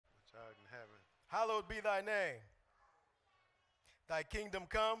Hallowed be thy name. Thy kingdom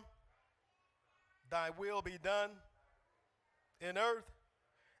come, thy will be done in earth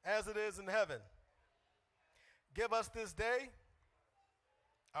as it is in heaven. Give us this day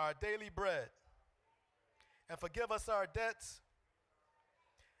our daily bread, and forgive us our debts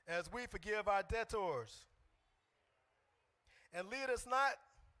as we forgive our debtors. And lead us not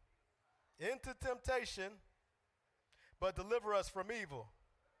into temptation, but deliver us from evil.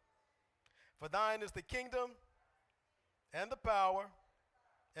 For thine is the kingdom and the power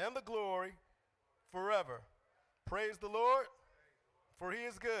and the glory forever. Praise the Lord, for he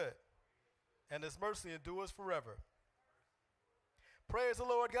is good, and his mercy endures forever. Praise the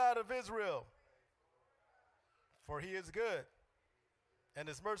Lord God of Israel, for he is good, and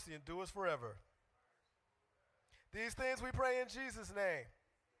his mercy endures forever. These things we pray in Jesus' name.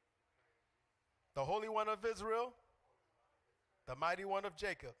 The Holy One of Israel, the Mighty One of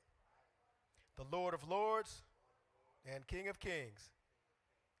Jacob, the Lord of Lords, and King of Kings.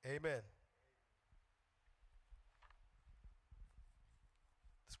 Amen.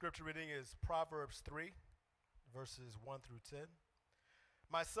 The scripture reading is Proverbs 3, verses 1 through 10.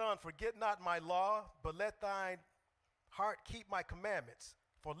 My son, forget not my law, but let thine heart keep my commandments.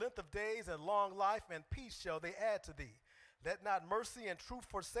 For length of days and long life and peace shall they add to thee. Let not mercy and truth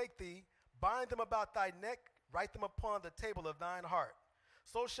forsake thee. Bind them about thy neck, write them upon the table of thine heart.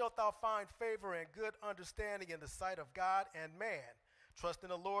 So shalt thou find favor and good understanding in the sight of God and man. Trust in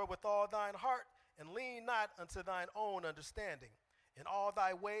the Lord with all thine heart, and lean not unto thine own understanding. In all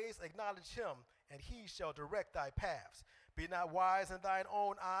thy ways acknowledge him, and he shall direct thy paths. Be not wise in thine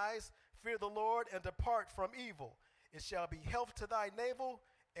own eyes. Fear the Lord, and depart from evil. It shall be health to thy navel,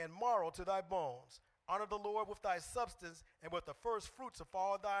 and marrow to thy bones. Honor the Lord with thy substance, and with the first fruits of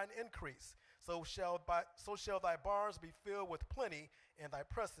all thine increase. So shall thy barns be filled with plenty, and thy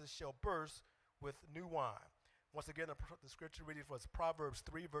presses shall burst with new wine. Once again, the scripture reading was Proverbs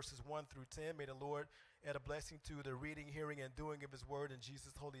 3, verses 1 through 10. May the Lord add a blessing to the reading, hearing, and doing of his word. In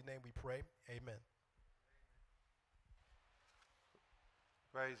Jesus' holy name we pray. Amen.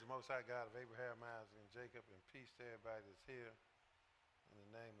 Praise the Most High God of Abraham, Isaac, and Jacob, and peace to everybody that's here in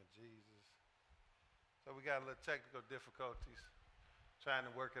the name of Jesus. So we got a little technical difficulties trying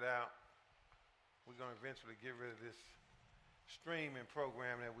to work it out. We're going to eventually get rid of this streaming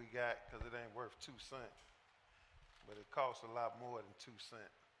program that we got because it ain't worth 2 cents. But it costs a lot more than 2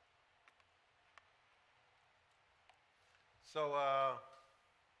 cents. So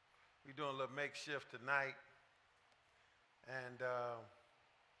we're doing a little makeshift tonight. And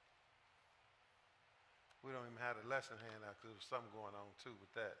we don't even have the lesson handout because there was something going on too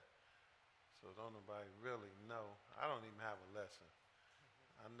with that. So don't nobody really know. I don't even have a lesson.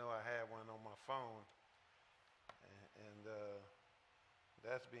 I know I had one on my phone, and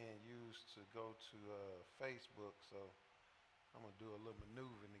that's being used to go to Facebook, so I'm going to do a little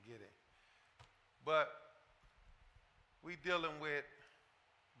maneuvering to get it. But we dealing with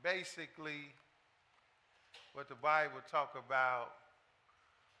basically what the Bible talk about,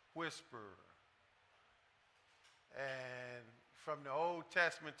 whisperer. And from the Old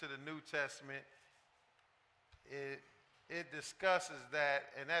Testament to the New Testament, it discusses that,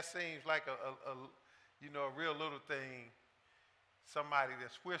 and that seems like a real little thing, somebody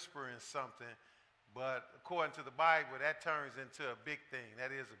that's whispering something, but according to the Bible, that turns into a big thing.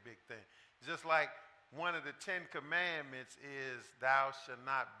 That is a big thing. Just like one of the 10 commandments is, thou shalt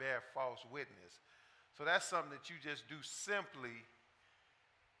not bear false witness. So that's something that you just do simply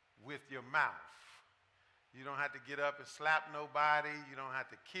with your mouth. You don't have to get up and slap nobody. You don't have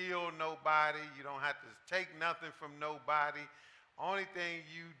to kill nobody. You don't have to take nothing from nobody. Only thing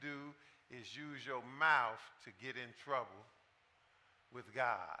you do is use your mouth to get in trouble with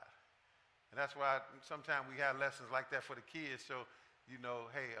God. And that's why sometimes we have lessons like that for the kids. So, you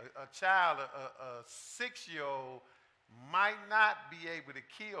know, hey, a child, a 6-year-old might not be able to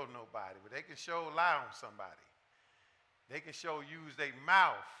kill nobody, but they can sure lie on somebody. They can sure use their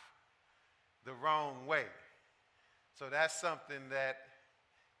mouth the wrong way. So that's something that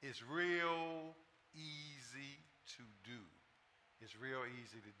is real easy to do. It's real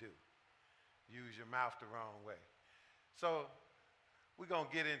easy to do. Use your mouth the wrong way. So we're going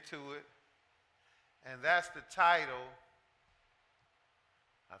to get into it. And that's the title.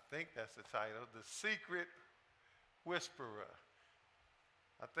 I think that's the title. The Secret Whisperer.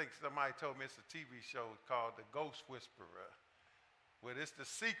 I think somebody told me it's a TV show called The Ghost Whisperer. Well, it's the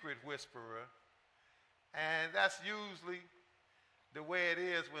Secret Whisperer. And that's usually the way it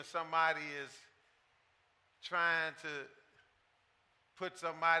is when somebody is trying to put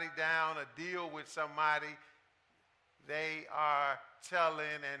somebody down or deal with somebody. They are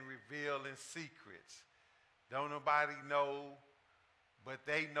telling and revealing secrets. Don't nobody know, but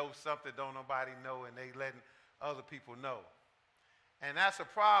they know something don't nobody know, and they letting other people know. And that's a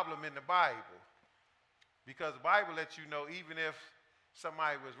problem in the Bible, because the Bible lets you know even if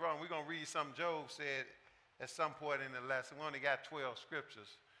somebody was wrong. We're going to read something Job said at some point in the lesson. We only got 12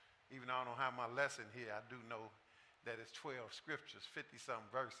 scriptures. Even though I don't have my lesson here, I do know that it's 12 scriptures,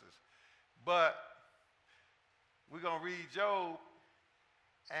 50-something verses. But we're going to read Job,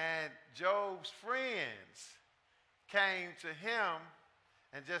 and Job's friends came to him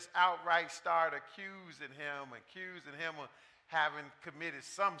and just outright started accusing him of having committed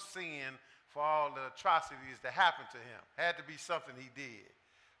some sin for all the atrocities that happened to him. Had to be something he did.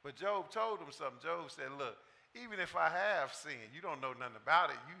 But Job told him something. Job said, look, even if I have sinned, you don't know nothing about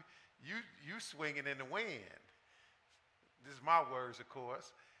it. You swinging in the wind. This is my words, of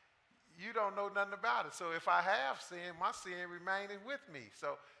course. You don't know nothing about it. So if I have sinned, my sin remaining with me.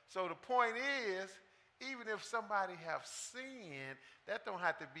 So the point is, even if somebody have sinned, that don't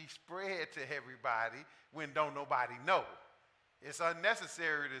have to be spread to everybody when don't nobody know. It's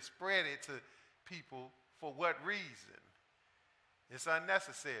unnecessary to spread it to people. For what reason? It's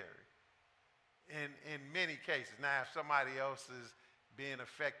unnecessary in many cases. Now, if somebody else is being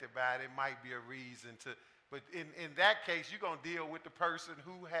affected by it, it might be a reason to. But in that case, you're going to deal with the person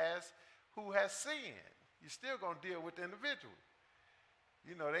who has sinned. You're still going to deal with the individual.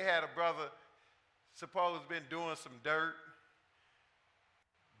 You know, they had a brother supposed been doing some dirt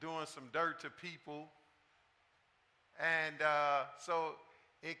to people. And so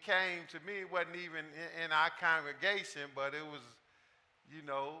it came to me, it wasn't even in our congregation, but it was, you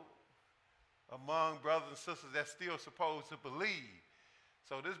know, among brothers and sisters that's still supposed to believe.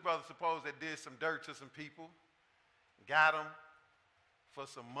 So this brother supposed that did some dirt to some people, got them for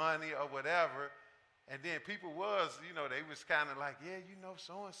some money or whatever, and then people was, you know, they was kind of like, yeah, you know,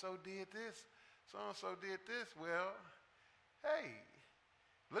 so-and-so did this, so-and-so did this. Well, hey,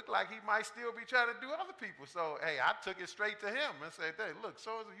 looked like he might still be trying to do other people. So, hey, I took it straight to him and said, hey, look,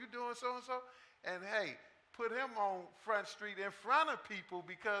 so-and-so, you doing so-and-so? And, hey, put him on Front Street in front of people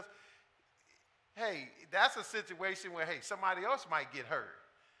because, hey, that's a situation where, hey, somebody else might get hurt.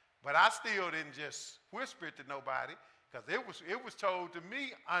 But I still didn't just whisper it to nobody because it was told to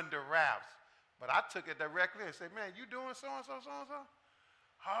me under wraps. But I took it directly and said, man, you doing so-and-so, so-and-so?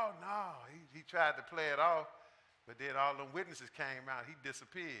 Oh, no. He tried to play it off. But then all the witnesses came out. He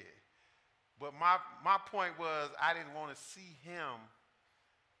disappeared. But my point was I didn't want to see him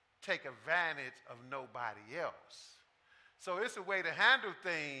take advantage of nobody else. So it's a way to handle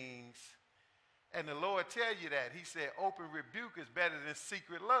things, and the Lord tell you that. He said open rebuke is better than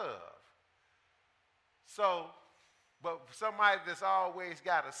secret love. So, but somebody that's always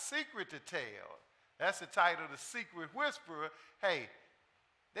got a secret to tell, that's the title, The Secret Whisperer. Hey,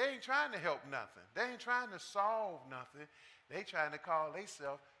 they ain't trying to help nothing. They ain't trying to solve nothing. They trying to call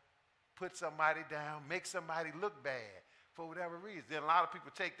themselves, put somebody down, make somebody look bad for whatever reason. Then a lot of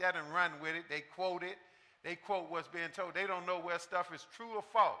people take that and run with it. They quote it. They quote what's being told. They don't know where stuff is true or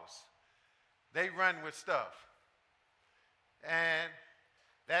false. They run with stuff. And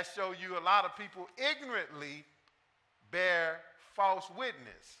that shows you a lot of people ignorantly bear false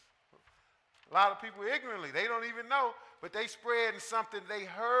witness. A lot of people ignorantly, they don't even know, but they spreading something they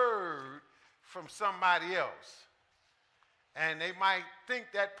heard from somebody else. And they might think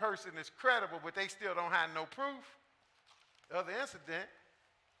that person is credible, but they still don't have no proof of the incident.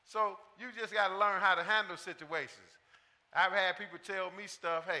 So you just got to learn how to handle situations. I've had people tell me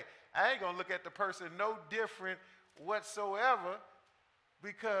stuff, hey, I ain't going to look at the person no different whatsoever,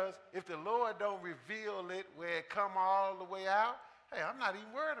 because if the Lord don't reveal it where it come all the way out, hey, I'm not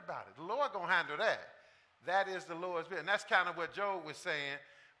even worried about it. The Lord going to handle that. That is the Lord's will. And that's kind of what Job was saying.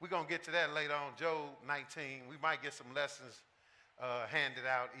 We're going to get to that later on, Job 19. We might get some lessons handed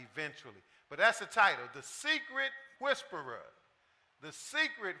out eventually. But that's the title, The Secret Whisperer. The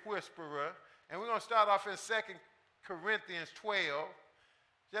Secret Whisperer. And we're going to start off in 2 Corinthians 12,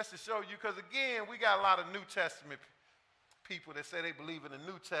 just to show you, because again, we got a lot of New Testament people that say they believe in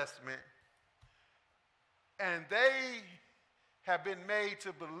the New Testament, and they have been made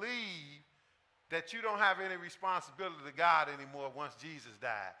to believe that you don't have any responsibility to God anymore once Jesus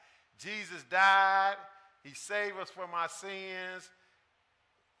died. Jesus died. He saved us from our sins.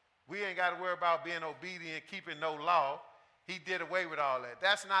 We ain't got to worry about being obedient, keeping no law. He did away with all that.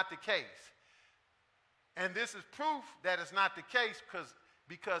 That's not the case. And this is proof that it's not the case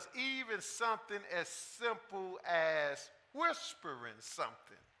because even something as simple as whispering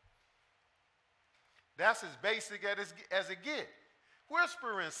something, that's as basic as it gets.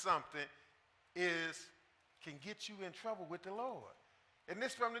 Whispering something can get you in trouble with the Lord. And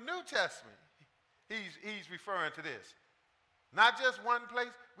this from the New Testament. He's referring to this. Not just one place.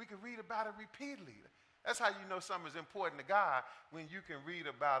 We can read about it repeatedly. That's how you know something is important to God, when you can read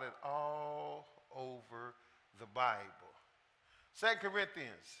about it all over the Bible. 2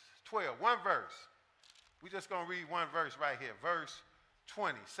 Corinthians 12, one verse. We're just going to read one verse right here. Verse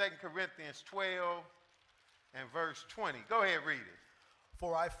 20. 2 Corinthians 12 and verse 20. Go ahead, read it.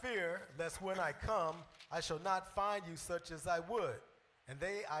 For I fear lest when I come, I shall not find you such as I would, and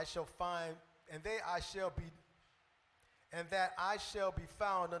that I shall be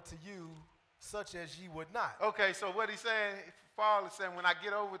found unto you such as ye would not. Okay, so what he's saying, Paul is saying, when I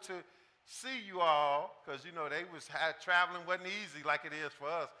get over to see you all, because you know they was traveling wasn't easy like it is for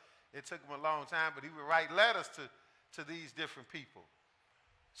us. It took him a long time, but he would write letters to these different people.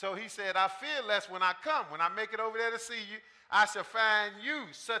 So he said, I fear lest when I come, when I make it over there to see you, I shall find you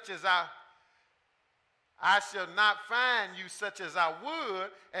such as I shall not find you such as I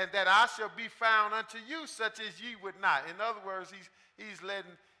would, and that I shall be found unto you such as ye would not. In other words, he's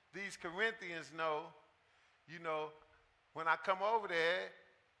letting these Corinthians know, you know, when I come over there,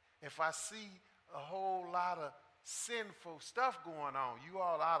 if I see a whole lot of sinful stuff going on, you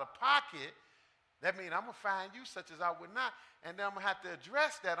all out of pocket, that means I'm going to find you such as I would not. And then I'm going to have to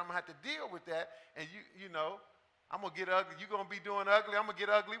address that. I'm going to have to deal with that. And you know, I'm going to get ugly. You're going to be doing ugly. I'm going to get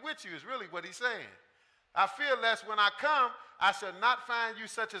ugly with you is really what he's saying. I fear lest when I come, I shall not find you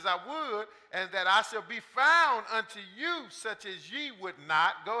such as I would, and that I shall be found unto you such as ye would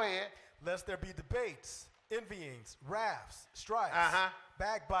not. Go ahead. Lest there be debates, envyings, wraths, strifes,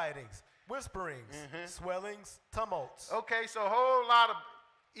 backbitings, whisperings, swellings, tumults. Okay, so a whole lot of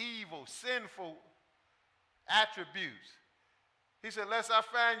evil, sinful attributes. He said, lest I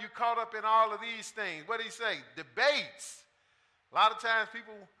find you caught up in all of these things. What did he say? Debates. A lot of times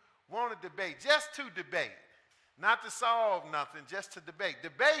people want to debate, just to debate. Not to solve nothing, just to debate.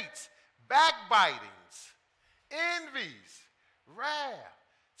 Debates, backbitings, envies, wrath.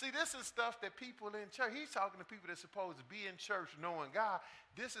 See, this is stuff that people in church, he's talking to people that's supposed to be in church knowing God.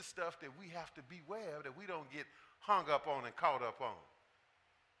 This is stuff that we have to beware of, that we don't get hung up on and caught up on.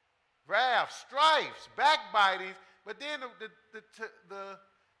 Wrath, strifes, backbitings, but then the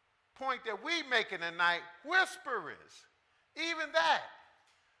point that we making tonight, whisperers, even that.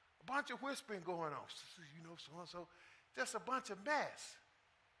 A bunch of whispering going on. You know, so-and-so. Just a bunch of mess.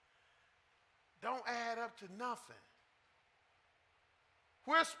 Don't add up to nothing.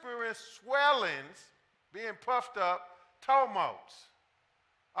 Whispering, swellings, being puffed up, tumults.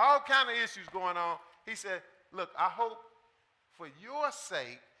 All kind of issues going on. He said, look, I hope for your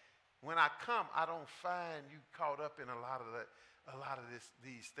sake, when I come, I don't find you caught up in a lot of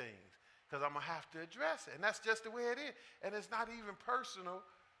these things. Because I'm going to have to address it. And that's just the way it is. And it's not even personal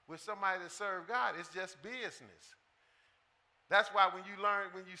with somebody that serves God. It's just business. That's why when you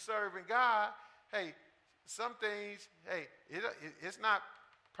serve in God, hey, some things, hey, it's not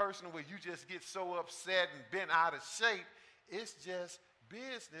personal where you just get so upset and bent out of shape. It's just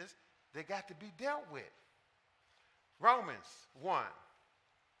business that got to be dealt with. Romans 1.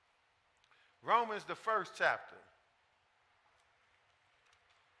 Romans, the first chapter.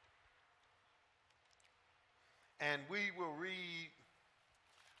 And we will read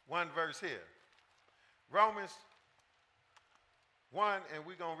one verse here. Romans 1, and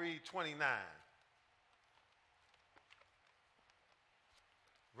we're going to read 29.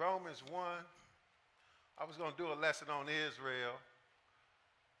 Romans 1. I was going to do a lesson on Israel,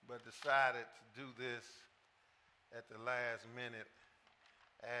 but decided to do this at the last minute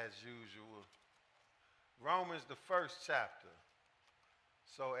as usual. Romans, the first chapter.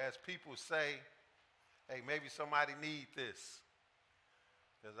 So as people say, hey, maybe somebody need this.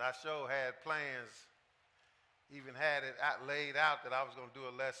 Because I sure had plans, even had it laid out that I was going to do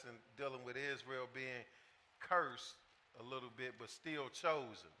a lesson dealing with Israel being cursed a little bit, but still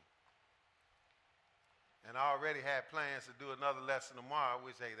chosen. And I already had plans to do another lesson tomorrow,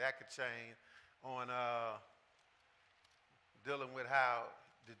 which, hey, that could change, on dealing with how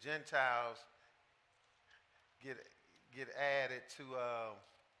the Gentiles get added to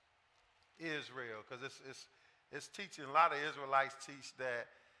Israel, because it's teaching, a lot of Israelites teach that,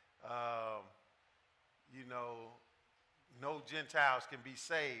 you know, no Gentiles can be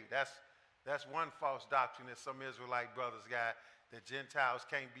saved. That's one false doctrine that some Israelite brothers got, that Gentiles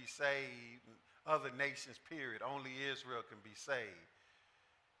can't be saved, other nations, period. Only Israel can be saved.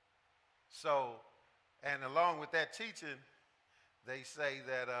 So, and along with that teaching, they say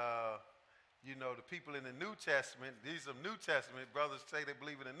that, you know, the people in the New Testament, these are New Testament, brothers say they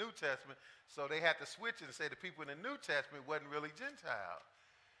believe in the New Testament, so they had to switch it and say the people in the New Testament wasn't really Gentiles.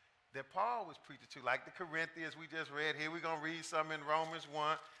 that Paul was preaching to, like the Corinthians we just read. Here we're going to read some in Romans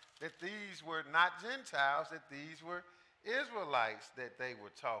 1, that these were not Gentiles, that these were Israelites that they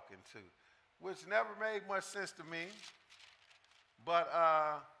were talking to, which never made much sense to me. But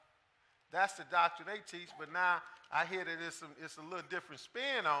that's the doctrine they teach. But now I hear that it's a little different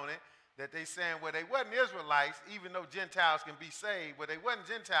spin on it, that they saying, well, they wasn't Israelites, even though Gentiles can be saved. Well, they wasn't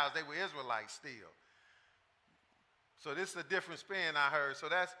Gentiles, they were Israelites still. So this is a different spin I heard. So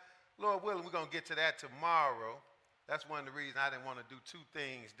that's, Lord willing, we're going to get to that tomorrow. That's one of the reasons I didn't want to do two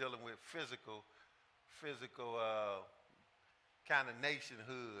things dealing with physical kind of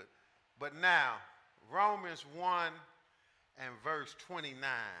nationhood. But now, Romans 1 and verse 29.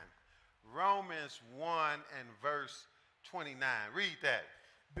 Romans 1 and verse 29. Read that.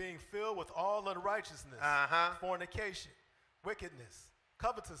 Being filled with all unrighteousness, fornication, wickedness,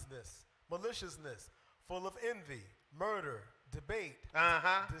 covetousness, maliciousness, full of envy, murder, debate,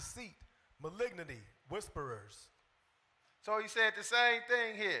 deceit, malignity, whisperers. So he said the same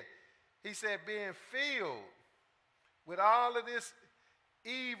thing here. He said being filled with all of this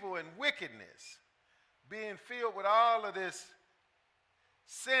evil and wickedness, being filled with all of this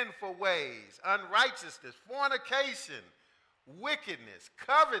sinful ways, unrighteousness, fornication, wickedness,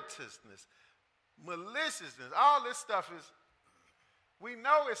 covetousness, maliciousness, all this stuff is, we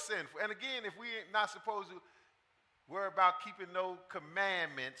know it's sinful. And again, if we ain't not supposed to worry about keeping no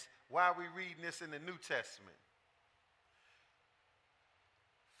commandments, why are we reading this in the New Testament?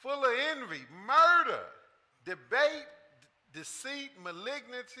 Full of envy, murder, debate, deceit,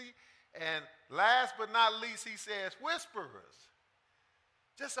 malignity, and last but not least, he says whisperers.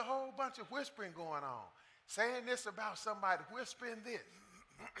 Just a whole bunch of whispering going on. Saying this about somebody, whispering this.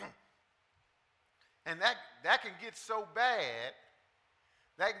 And that can get so bad,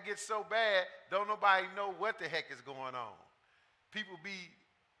 don't nobody know what the heck is going on. People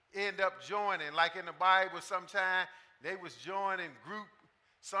end up joining, like in the Bible sometime, they was joining group,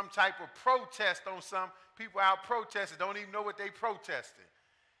 some type of protest on some, people out protesting, don't even know what they protesting.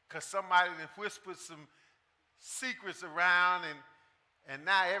 Because somebody whispered some secrets around, and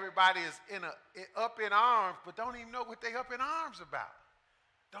now everybody is up in arms, but don't even know what they up in arms about.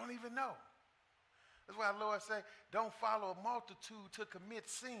 Don't even know. That's why the Lord say, don't follow a multitude to commit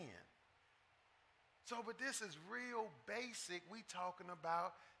sin. So, but this is real basic. We talking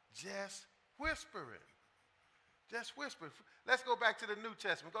about just whispering. Just whispering. Let's go back to the New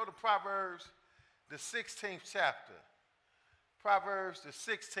Testament. Go to Proverbs, the 16th chapter. Proverbs, the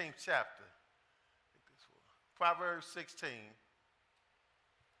 16th chapter. Proverbs 16.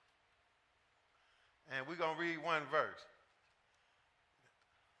 And we're going to read one verse.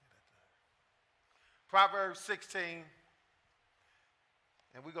 Proverbs 16.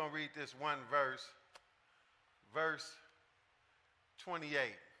 And we're going to read this one verse. Verse 28.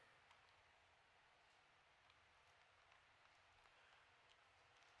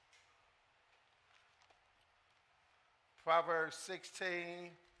 Proverbs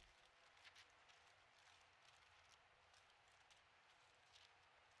 16.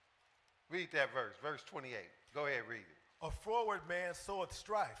 Read that verse, verse 28. Go ahead, read it. A froward man soweth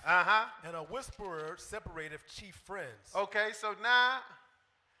strife, and a whisperer separateth chief friends. Okay, so now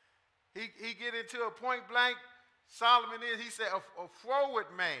he get into a point blank. Solomon he said, a froward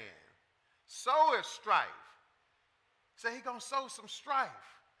man soweth strife. So he gonna sow some strife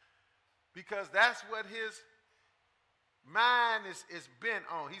because that's what his mind is bent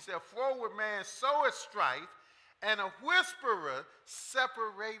on. He said, a froward man soweth strife, and a whisperer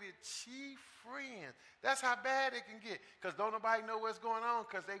separated chief friends. That's how bad it can get, because don't nobody know what's going on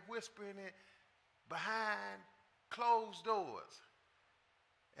because they whispering it behind closed doors.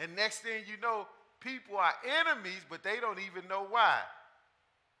 And next thing you know, people are enemies, but they don't even know why.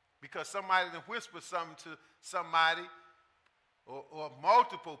 Because somebody done whispered something to somebody or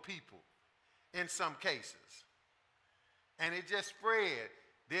multiple people in some cases. And it just spread.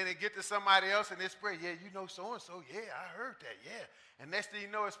 Then it get to somebody else and it spread. Yeah, you know so-and-so. Yeah, I heard that. Yeah. And next thing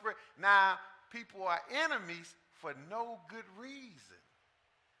you know, it spread. Now, people are enemies for no good reason.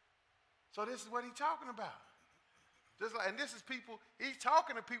 So this is what he's talking about. And this is people, he's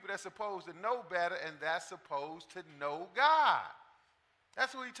talking to people that's supposed to know better and that's supposed to know God.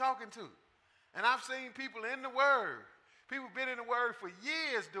 That's who he's talking to. And I've seen people in the Word. People been in the Word for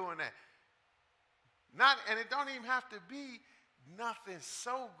years doing that. And it don't even have to be nothing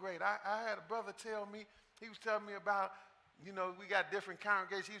so great. I had a brother tell me, he was telling me about, we got different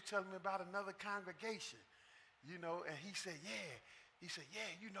congregations. He was telling me about another congregation, and he said, yeah. He said, yeah,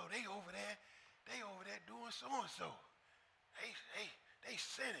 they over there doing so-and-so. They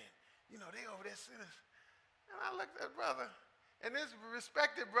sinning. They over there sinning. And I looked at brother. And this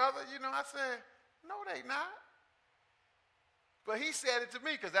respected brother, I said, no, they not. But he said it to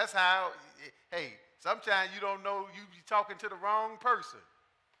me because that's how, hey, sometimes you don't know, you be talking to the wrong person.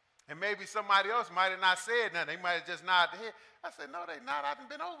 And maybe somebody else might have not said nothing. They might have just nodded their head. I said, no, they not. I done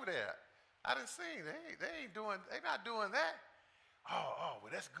been over there. I done seen. They not doing that. Oh,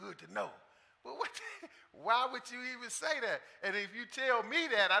 well, that's good to know. But why would you even say that? And if you tell me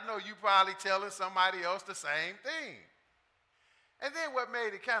that, I know you probably telling somebody else the same thing. And then what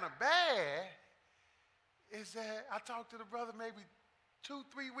made it kind of bad is that I talked to the brother maybe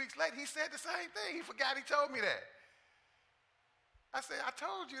 2-3 weeks later. He said the same thing. He forgot he told me that. I said, I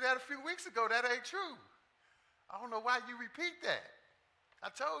told you that a few weeks ago. That ain't true. I don't know why you repeat that. I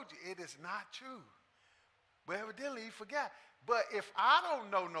told you it is not true. But evidently he forgot. But if I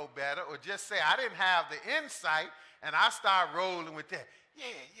don't know no better or just say I didn't have the insight and I start rolling with that, yeah,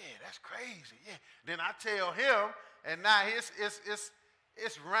 that's crazy, yeah. Then I tell him, and now it's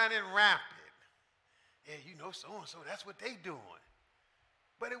running rampant. Yeah, so-and-so, that's what they doing.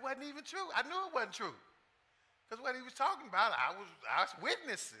 But it wasn't even true. I knew it wasn't true. Because what he was talking about, I was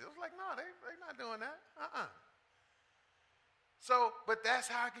witnessing. It was like, no, they not doing that. So, but that's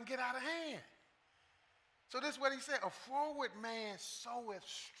how it can get out of hand. So this is what he said. A forward man soweth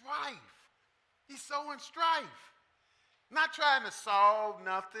strife. He's sowing strife. Not trying to solve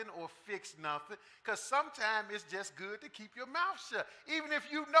nothing or fix nothing, because sometimes it's just good to keep your mouth shut. Even if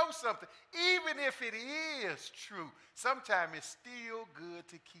you know something, even if it is true, sometimes it's still good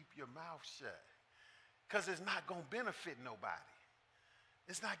to keep your mouth shut, because it's not going to benefit nobody.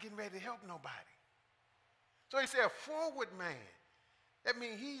 It's not getting ready to help nobody. So he said, a forward man. That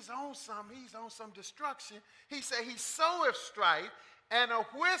means he's on some destruction. He said he soweth strife, and a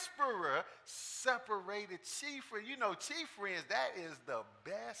whisperer separated chief friends. Chief friends, that is the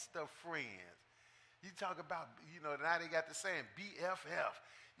best of friends. You talk about, now they got the saying BFF.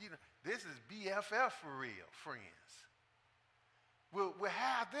 This is BFF for real, friends. We'll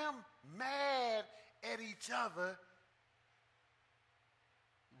have them mad at each other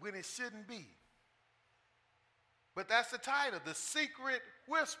when it shouldn't be. But that's the title, The Secret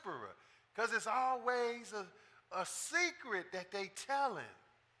Whisperer, because it's always a secret that they telling.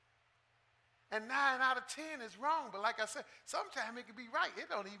 And 9 out of 10 is wrong. But like I said, sometimes it can be right. It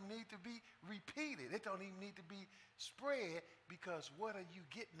don't even need to be repeated. It don't even need to be spread, because what are you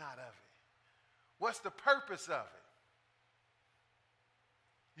getting out of it? What's the purpose of it?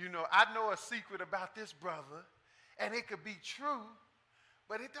 I know a secret about this brother, and it could be true,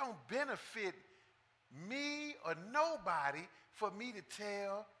 but it don't benefit me or nobody for me to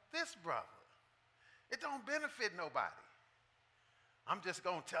tell this brother. It don't benefit nobody. I'm just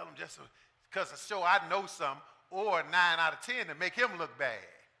going to tell him just because so I know something, or 9 out of 10 to make him look bad.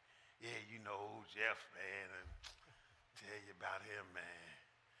 Yeah, Jeff, man, tell you about him, man.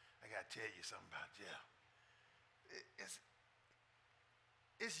 I got to tell you something about Jeff.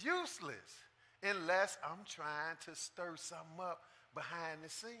 It's useless unless I'm trying to stir something up behind the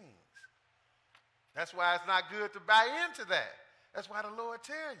scenes. That's why it's not good to buy into that. That's why the Lord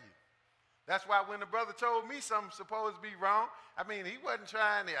tell you. That's why when the brother told me something supposed to be wrong, he wasn't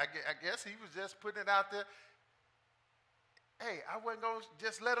trying to, I guess he was just putting it out there. Hey, I wasn't going to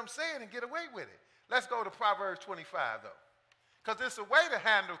just let him say it and get away with it. Let's go to Proverbs 25, though. Because it's a way to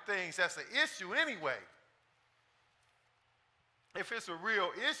handle things that's an issue anyway. If it's a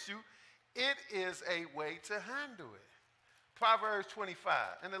real issue, it is a way to handle it. Proverbs 25.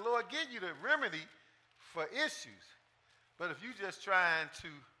 And the Lord give you the remedy for issues. But if you're just trying to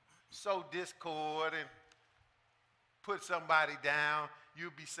sow discord and put somebody down,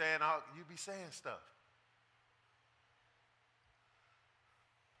 you'll be saying stuff.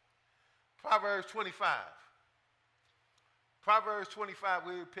 Proverbs 25. Proverbs 25,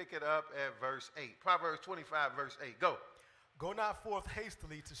 we'll pick it up at verse 8. Proverbs 25, verse 8. Go. Go not forth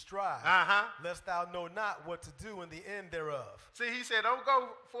hastily to strive, lest thou know not what to do in the end thereof. See, he said, don't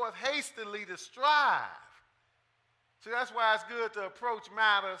go forth hastily to strive. See, that's why it's good to approach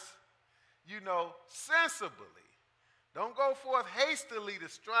matters, sensibly. Don't go forth hastily to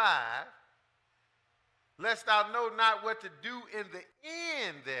strive, lest thou know not what to do in the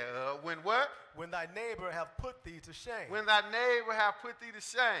end thereof. When what? When thy neighbor have put thee to shame. When thy neighbor have put thee to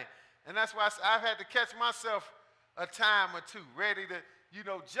shame. And that's why I've had to catch myself a time or two, ready to,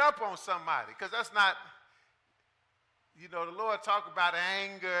 jump on somebody. Because that's not, the Lord talk about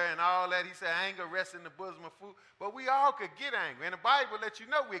anger and all that. He said anger rests in the bosom of fool. But we all could get angry. And the Bible lets you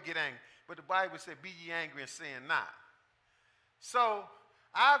know we'll get angry. But the Bible said, be ye angry and sin not. So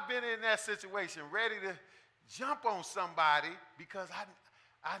I've been in that situation, ready to jump on somebody because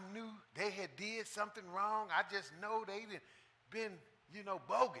I knew they had did something wrong. I just know they didn't been,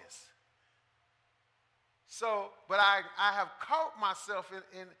 bogus. So, but I have caught myself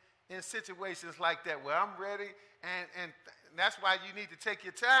in situations like that where I'm ready, and that's why you need to take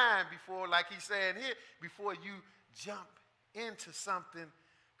your time before, like he's saying here, before you jump into something,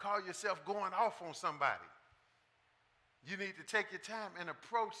 call yourself going off on somebody. You need to take your time and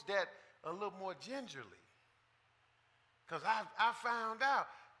approach that a little more gingerly. Because I found out,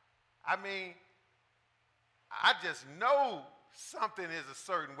 I just know something is a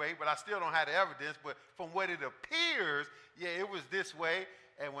certain way, but I still don't have the evidence. But from what it appears, yeah, it was this way.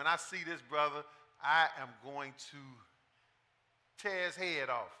 And when I see this brother, I am going to tear his head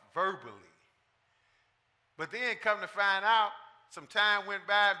off verbally. But then come to find out, some time went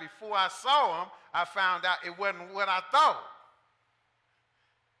by, and before I saw him, I found out it wasn't what I thought.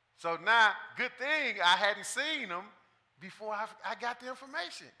 So now, good thing I hadn't seen him before I got the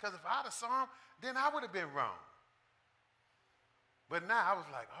information. Because if I'd have saw him, then I would have been wrong. But now I was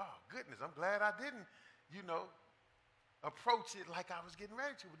like, oh, goodness, I'm glad I didn't, approach it like I was getting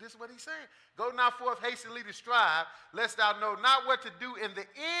ready to. But this is what he's saying. Go now forth hastily to strive, lest thou know not what to do in the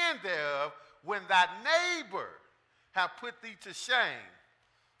end thereof, when thy neighbor have put thee to shame.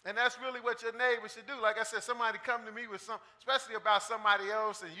 And that's really what your neighbor should do. Like I said, somebody come to me with especially about somebody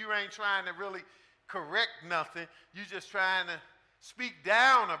else, and you ain't trying to really correct nothing. You're just trying to speak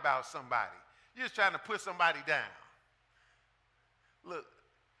down about somebody. You're just trying to put somebody down. Look,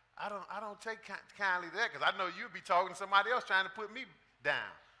 I don't take kindly to that, because I know you'll be talking to somebody else trying to put me down,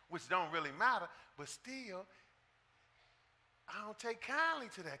 which don't really matter. But still, I don't take kindly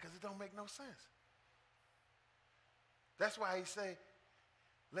to that, because it don't make no sense. That's why he say,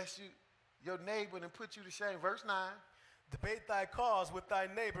 lest your neighbor and put you to shame. Verse 9. Debate thy cause with thy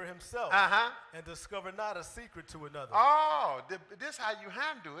neighbor himself, and discover not a secret to another. Oh, this is how you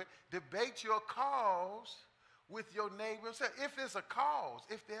handle it. Debate your cause with your neighbor himself. If there's a cause,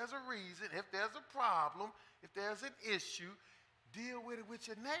 if there's a reason, if there's a problem, if there's an issue, deal with it with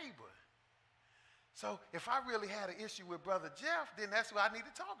your neighbor. So if I really had an issue with Brother Jeff, then that's who I need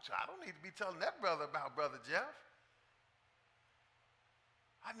to talk to. I don't need to be telling that brother about Brother Jeff.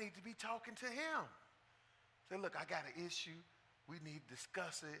 I need to be talking to him. Say, look, I got an issue. We need to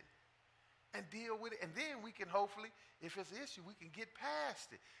discuss it and deal with it. And then we can hopefully, if it's an issue, we can get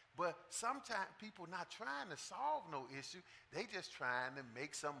past it. But sometimes people not trying to solve no issue. They just trying to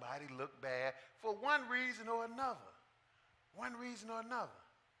make somebody look bad for one reason or another. One reason or another.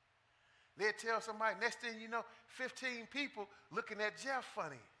 They'll tell somebody, next thing you know, 15 people looking at Jeff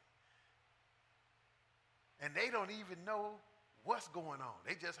funny. And they don't even know what's going on.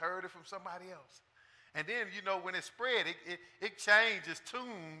 They just heard it from somebody else. And then, when it spread, it changes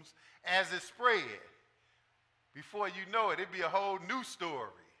tunes as it spread. Before you know it, it'd be a whole new story.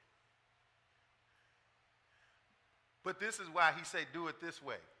 But this is why he said, do it this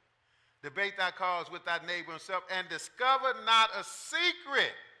way. Debate thy cause with thy neighbor himself, and discover not a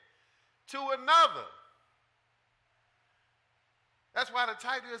secret to another. That's why the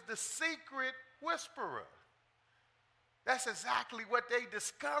title is The Secret Whisperer. That's exactly what they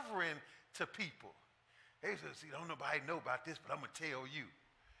discovering to people. They say, see, don't nobody know about this, but I'm going to tell you.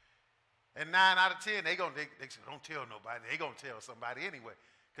 And 9 out of 10, they say, don't tell nobody. They're going to tell somebody anyway,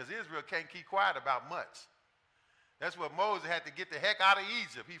 because Israel can't keep quiet about much. That's what Moses had to get the heck out of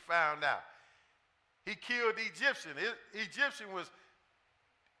Egypt. He found out. He killed the Egyptian. The Egyptian was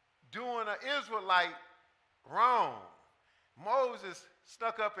doing an Israelite wrong. Moses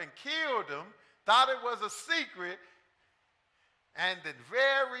stuck up and killed him, thought it was a secret, and the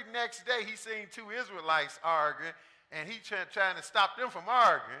very next day he seen 2 Israelites arguing, and he trying to stop them from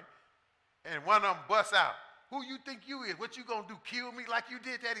arguing, and one of them busts out, who you think you is? What you gonna do, kill me like you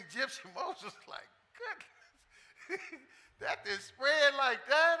did that Egyptian? Moses was like, goodness. That did spread like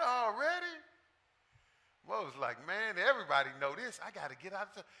that already? Moses like, man, everybody know this. I got to get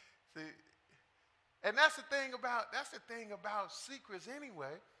out of see, and that's the thing about secrets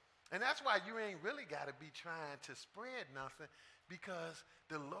anyway. And that's why you ain't really got to be trying to spread nothing, because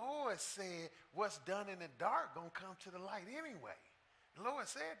the Lord said what's done in the dark gonna come to the light anyway. The Lord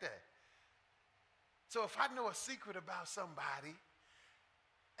said that. So if I know a secret about somebody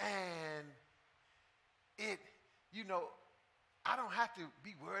and I don't have to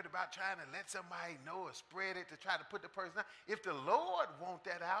be worried about trying to let somebody know or spread it to try to put the person out. If the Lord want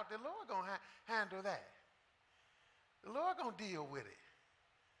that out, the Lord going to handle that. The Lord going to deal with it.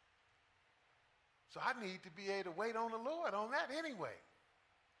 So I need to be able to wait on the Lord on that anyway.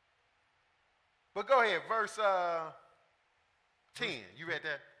 But go ahead, verse 10. You read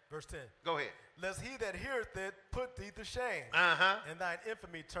that? Verse 10. Go ahead. Lest he that heareth it put thee to shame, Uh-huh. and thine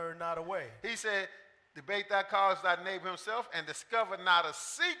infamy turn not away. He said, Debate thy cause thy neighbor himself, and discover not a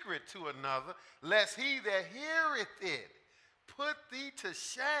secret to another, lest he that heareth it put thee to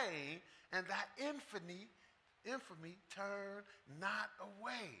shame, and thy infamy turn not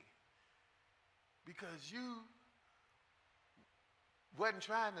away. Because you wasn't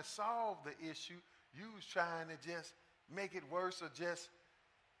trying to solve the issue, you was trying to just make it worse or just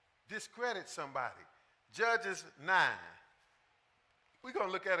discredit somebody. Judges 9. We're going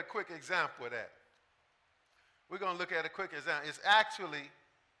to look at a quick example of that. We're going to look at a quick example. It's actually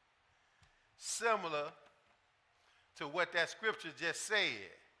similar to what that scripture just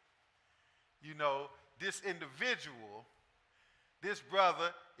said. You know, this individual, this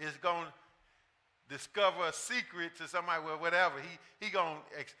brother is going to discover a secret to somebody, well, whatever. He going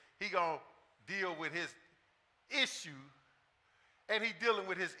to deal with his issue, and he dealing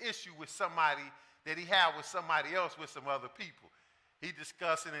with his issue with somebody that he had with somebody else, with some other people. He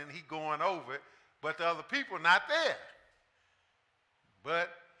discussing and he going over it, but the other people not there. But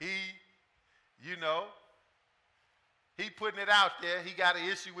he, you know, he putting it out there. He got an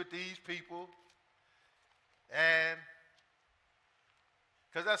issue with these people. And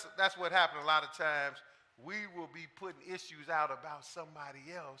because that's what happened a lot of times. We will be putting issues out about somebody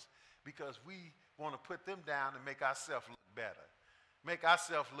else because we want to put them down and make ourselves look better, make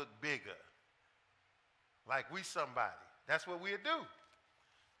ourselves look bigger, like we somebody. That's what we'll do.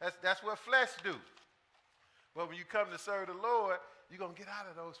 That's what flesh do. But when you come to serve the Lord, you're going to get out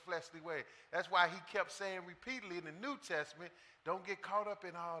of those fleshly ways. That's why he kept saying repeatedly in the New Testament, don't get caught up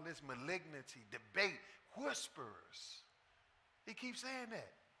in all this malignity, debate, whisperers. He keeps saying that.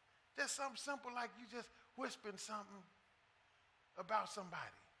 Just something simple like you just whispering something about somebody.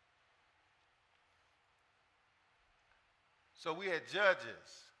 So we had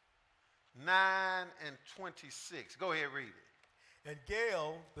Judges 9 and 26. Go ahead, read it. And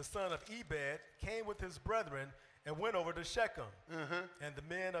Gaal, the son of Ebed, came with his brethren and went over to Shechem. And the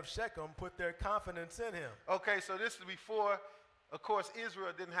men of Shechem put their confidence in him. Okay, so this is before, of course,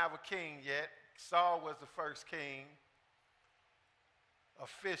 Israel didn't have a king yet. Saul was the first king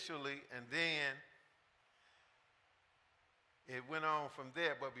officially, and then it went on from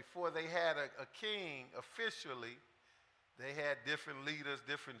there. But before they had a king officially, they had different leaders,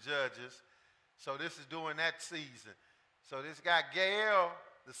 different judges. So this is during that season. So this guy, Gaal,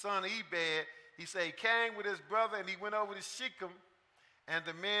 the son of Ebed, he said he came with his brother and he went over to Shechem, and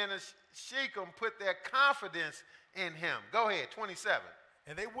the men of Shechem put their confidence in him. Go ahead, 27.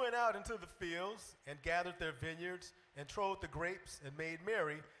 And they went out into the fields and gathered their vineyards and trode the grapes and made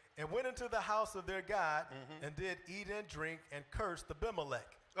merry and went into the house of their God and did eat and drink and cursed Abimelech.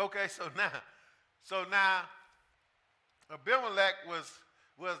 Okay, so now Abimelech was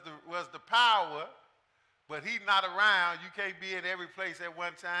the power, but he's not around. You can't be in every place at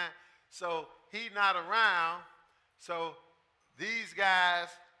one time. So he's not around. So these guys,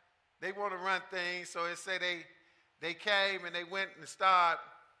 they want to run things. So it say they came and they went and started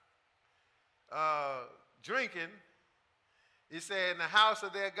drinking. It said in the house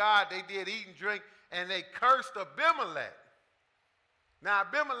of their God they did eat and drink, and they cursed Abimelech. Now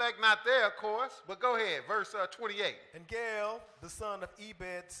Abimelech not there, of course, but go ahead, verse 28. And Gaal, the son of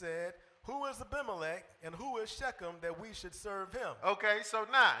Ebed, said, who is Abimelech and who is Shechem that we should serve him? Okay, so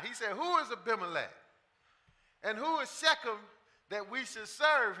now he said, who is Abimelech and who is Shechem that we should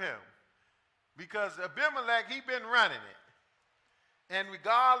serve him? Because Abimelech, he been running it. And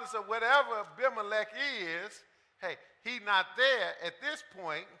regardless of whatever Abimelech is, hey, he not there at this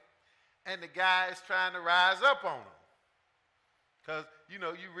point, and the guy is trying to rise up on him. Because, you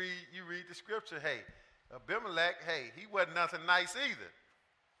know, you read the scripture, hey, Abimelech, hey, he wasn't nothing nice either.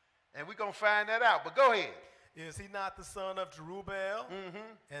 And we're going to find that out. But go ahead. Is he not the son of Jerubbaal?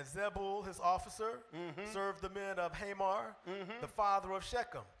 And Zebul, his officer, served the men of Hamor, the father of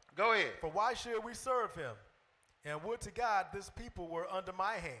Shechem? Go ahead. For why should we serve him? And would to God this people were under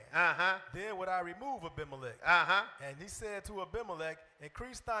my hand. Then would I remove Abimelech. And he said to Abimelech,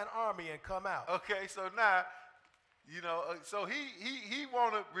 increase thine army and come out. Okay, so now, you know, so he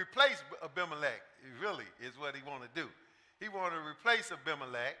want to replace Abimelech, really, is what he want to do. He want to replace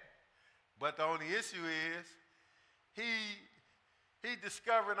Abimelech, but the only issue is he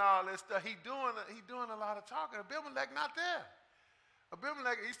discovering all this stuff. He doing a lot of talking. Abimelech not there.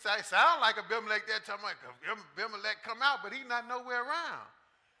 Abimelech, he sound like Abimelech there, talking like Abimelech come out, but he not nowhere around.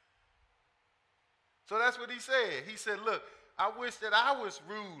 So that's what he said. He said, look, I wish that I was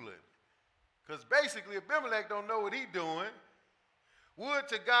ruling. Because basically Abimelech don't know what he doing. Would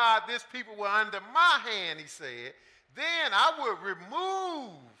to God this people were under my hand, he said. Then I would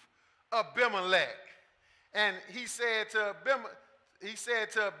remove Abimelech. And he said to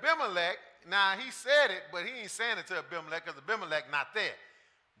Abimelech, now he said it, but he ain't saying it to Abimelech because Abimelech not there.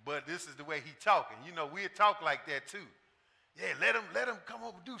 But this is the way he talking. You know, we'll talk like that too. Yeah, let him come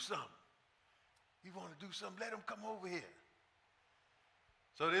over and do something. You want to do something, let him come over here.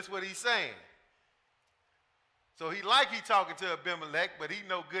 So this is what he's saying. So he talking to Abimelech, but he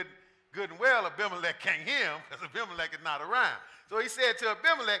know good and well Abimelech can't hear him because Abimelech is not around. So he said to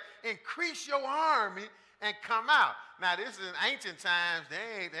Abimelech, increase your army and come out. Now this is in ancient times.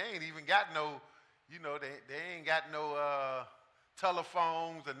 They ain't even got no, you know, they ain't got no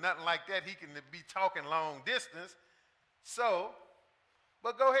telephones or nothing like that. He can be talking long distance. So,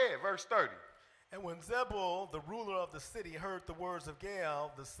 but go ahead, verse 30. And when Zebul, the ruler of the city, heard the words of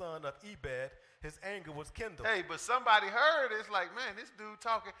Gaal, the son of Ebed, his anger was kindled. Hey, but somebody heard it. It's like, man, this dude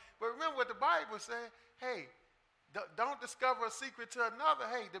talking. But remember what the Bible said. Hey, don't discover a secret to another.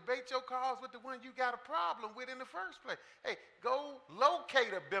 Hey, debate your cause with the one you got a problem with in the first place. Hey, go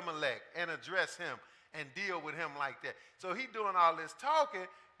locate Abimelech and address him and deal with him like that. So he doing all this talking,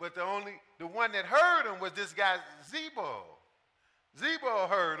 but the one that heard him was this guy Zebul. Zebul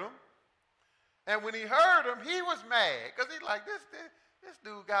heard him. And when he heard him, he was mad because he's like, this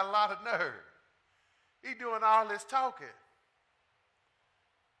dude got a lot of nerve. He doing all this talking.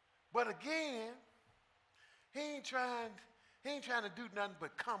 But again, he ain't trying to do nothing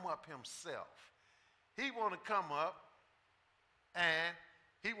but come up himself. He want to come up and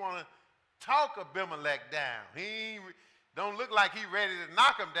he want to talk Abimelech down. He don't look like he ready to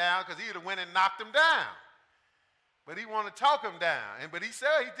knock him down because he'd have went and knocked him down. But he want to talk him down. He did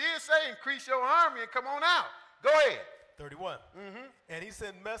say, increase your army and come on out. Go ahead. 31. And he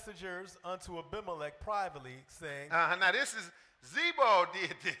sent messengers unto Abimelech privately, saying, now this is, Zebul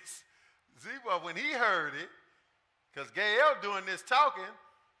did this. Zebul, when he heard it, because Gaal doing this talking,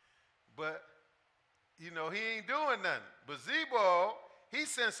 but, you know, he ain't doing nothing. But Zebul, he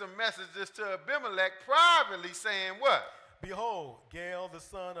sent some messages to Abimelech privately saying what? Behold, Gaal, the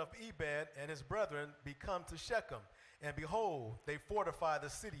son of Ebed, and his brethren be come to Shechem, and behold, they fortify the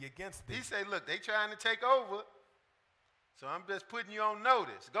city against thee. He said, look, they trying to take over, so I'm just putting you on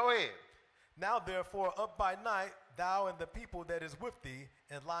notice. Go ahead. Now therefore, up by night, thou and the people that is with thee,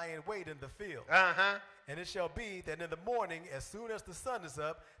 and lie in wait in the field. And it shall be that in the morning, as soon as the sun is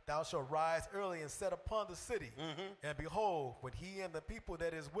up, thou shalt rise early and set upon the city. And behold, when he and the people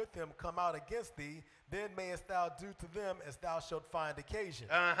that is with him come out against thee, then mayest thou do to them as thou shalt find occasion.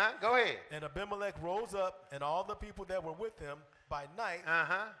 Go ahead. And Abimelech rose up, and all the people that were with him by night,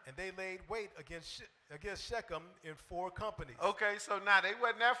 and they laid wait against Shechem in 4 companies. Okay, so now they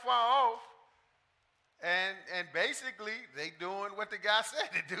wasn't that far off. And basically, they doing what the guy said.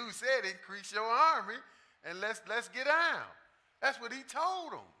 The dude said, increase your army, and let's get down. That's what he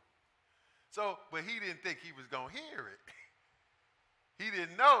told them. So, but he didn't think he was going to hear it. He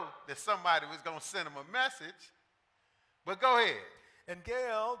didn't know that somebody was going to send him a message. But go ahead. And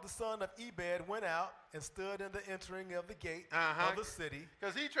Gaal, the son of Ebed, went out and stood in the entering of the gate of the city.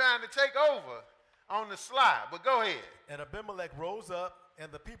 Because he trying to take over on the slide. But go ahead. And Abimelech rose up,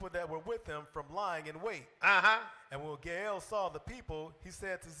 and the people that were with him from lying in wait. And when Gaal saw the people, he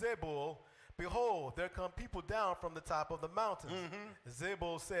said to Zebul, behold, there come people down from the top of the mountains. And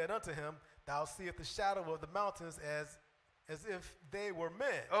Zebul said unto him, thou seest the shadow of the mountains as if they were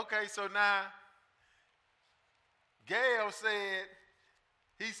men. Okay, so now Gaal said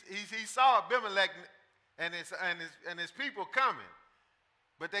he saw Abimelech and his people coming,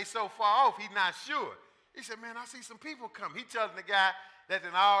 but they so far off he's not sure. He said, man, I see some people coming. He telling the guy that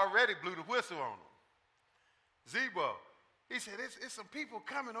then already blew the whistle on him. Zebul, he said, it's some people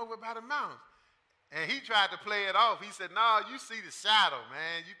coming over by the mountains. And he tried to play it off. He said, no, you see the shadow,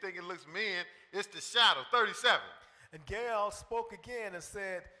 man. You think it looks men. It's the shadow. 37. And Gaal spoke again and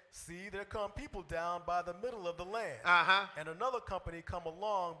said, see, there come people down by the middle of the land. And another company come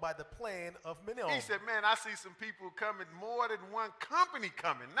along by the plain of Minon. He said, man, I see some people coming, more than one company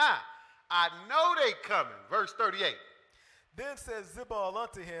coming. Now, I know they coming. Verse 38. Then says Zebul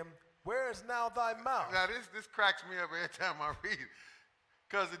unto him, where is now thy mouth? Now, this cracks me up every time I read it.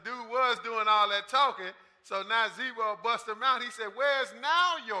 Because the dude was doing all that talking, so now Zebul bust him out. He said, where's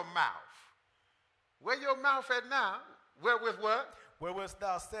now your mouth? Where your mouth at now? Wherewith what? Wherewith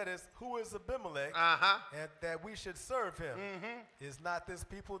thou saidest, who is Abimelech, and that we should serve him? Is not this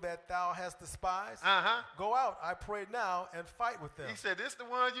people that thou hast despised? Go out, I pray now, and fight with them. He said, this the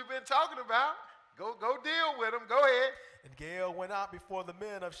one you've been talking about. Go deal with them. Go ahead. And Gaal went out before the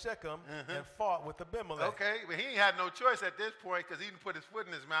men of Shechem and fought with Abimelech. Okay, but he ain't had no choice at this point because he didn't put his foot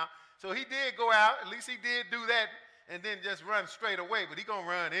in his mouth. So he did go out. At least he did do that and then just run straight away, but he going to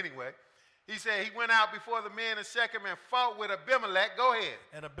run anyway. He said he went out before the men of Shechem and fought with Abimelech. Go ahead.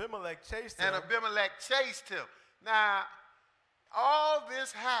 And Abimelech chased him. And Abimelech chased him. Now, all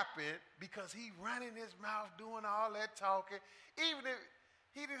this happened because he running his mouth, doing all that talking, even if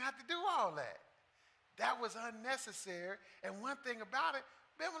he didn't have to do all that. That was unnecessary. And one thing about it,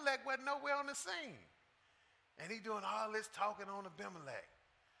 Abimelech wasn't nowhere on the scene. And he doing all this talking on Abimelech.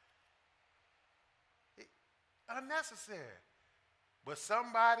 Unnecessary. But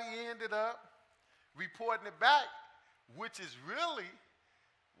somebody ended up reporting it back, which is really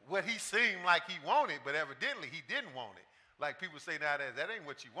what he seemed like he wanted, but evidently he didn't want it. Like people say nowadays, that ain't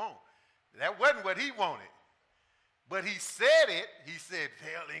what you want. That wasn't what he wanted. But he said it. He said,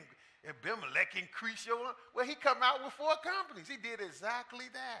 hell, Abimelech increase your... Well, he come out with 4 companies. He did exactly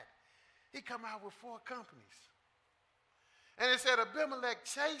that. He come out with 4 companies. And it said Abimelech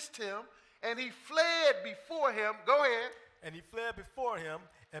chased him, and he fled before him. Go ahead. And he fled before him,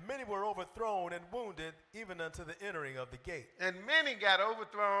 and many were overthrown and wounded, even unto the entering of the gate. And many got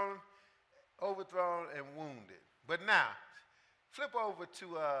overthrown and wounded. But now, flip over to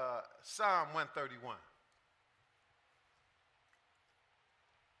Psalm 131.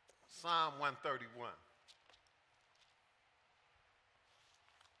 Psalm 131.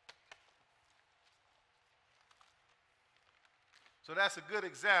 So that's a good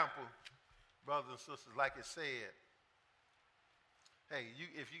example, brothers and sisters, like it said. Hey,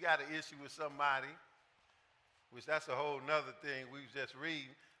 if you got an issue with somebody, which that's a whole nother thing we was just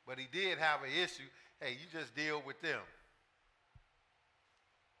reading, but he did have an issue, hey, you just deal with them.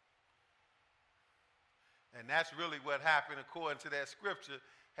 And that's really what happened according to that scripture.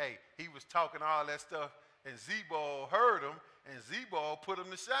 Hey, he was talking all that stuff, and Zebul heard him, and Zebul put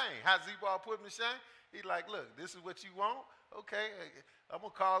him to shame. How Zebul put him to shame? He's like, look, this is what you want? Okay, I'm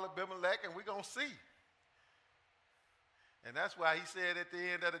going to call Abimelech, and we're going to see. And that's why he said at the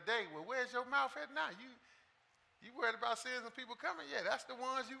end of the day, well, where's your mouth at now? You worried about sins and people coming? Yeah, that's the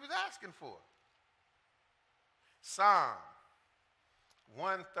ones you was asking for. Psalm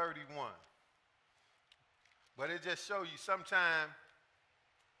 131. But it just shows you sometimes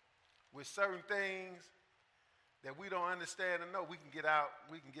with certain things that we don't understand and know, we can get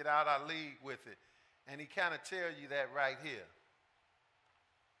out our league with it. And he kind of tell you that right here.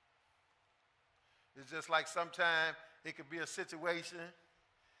 It's just like sometimes it could be a situation.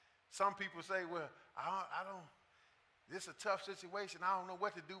 Some people say, well, I don't, this is a tough situation. I don't know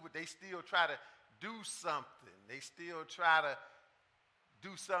what to do, but they still try to do something. They still try to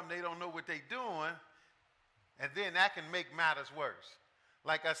do something. They don't know what they're doing. And then that can make matters worse.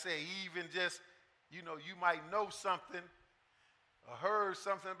 Like I say, even just, you might know something or heard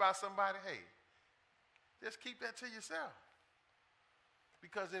something about somebody. Hey, just keep that to yourself.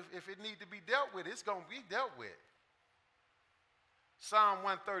 Because if it needs to be dealt with, it's going to be dealt with. Psalm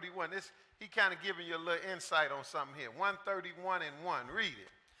 131. He kind of giving you a little insight on something here. 131 and 1. Read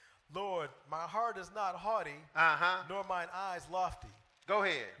it. Lord, my heart is not haughty, nor mine eyes lofty. Go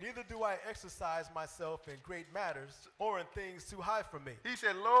ahead. Neither do I exercise myself in great matters or in things too high for me. He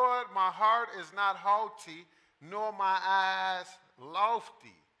said, Lord, my heart is not haughty, nor my eyes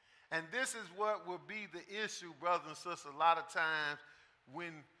lofty. And this is what will be the issue, brothers and sisters, a lot of times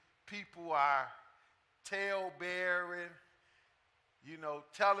when people are tale-bearing,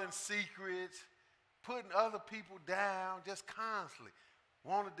 telling secrets, putting other people down just constantly,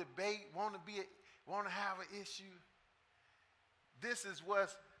 want to debate, want to have an issue. This is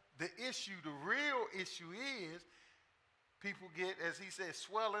what's the issue. The real issue is people get, as he said,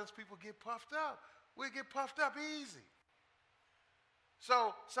 swellings, people get puffed up. We get puffed up easy.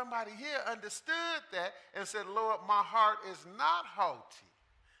 So somebody here understood that and said, Lord, my heart is not haughty.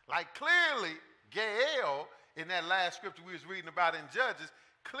 Like clearly, Gael, in that last scripture we was reading about in Judges,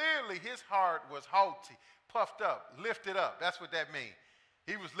 clearly his heart was haughty, puffed up, lifted up. That's what that means.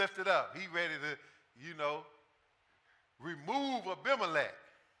 He was lifted up. He ready to, remove Abimelech.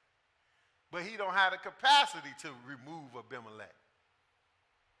 But he don't have the capacity to remove Abimelech.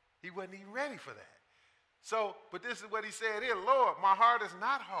 He wasn't even ready for that. So, but this is what he said here, Lord, my heart is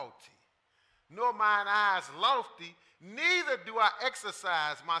not haughty, nor mine eyes lofty, neither do I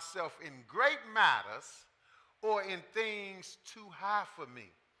exercise myself in great matters or in things too high for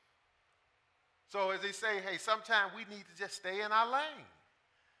me. So as they say, hey, sometimes we need to just stay in our lane.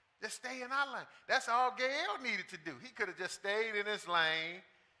 Just stay in our lane. That's all Gael needed to do. He could have just stayed in his lane,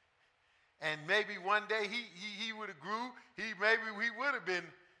 and maybe one day he would have grew. Maybe he would have been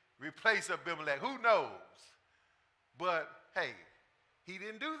replaced Abimelech. Who knows? But hey, he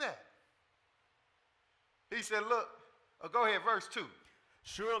didn't do that. He said, look, go ahead, verse 2.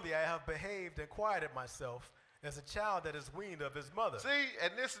 Surely I have behaved and quieted myself as a child that is weaned of his mother. See,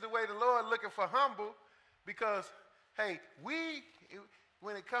 and this is the way the Lord looking for humble, because, hey,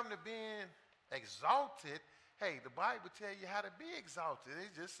 when it comes to being exalted, hey, the Bible tell you how to be exalted.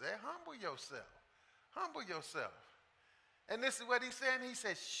 It just said, humble yourself. Humble yourself. And this is what he's saying. He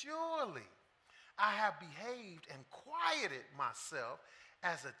says, surely I have behaved and quieted myself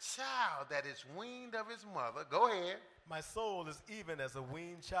as a child that is weaned of his mother. Go ahead. My soul is even as a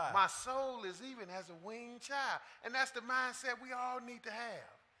weaned child. My soul is even as a weaned child. And that's the mindset we all need to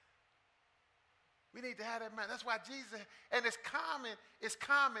have. We need to have that mind. That's why Jesus, and it's common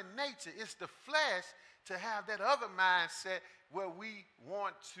nature. It's the flesh to have that other mindset where we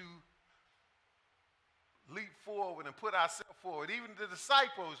want to leap forward and put ourselves forward. Even the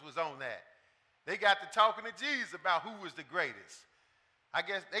disciples was on that. They got to talking to Jesus about who was the greatest. I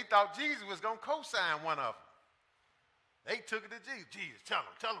guess they thought Jesus was going to co-sign one of them. They took it to Jesus. Jesus,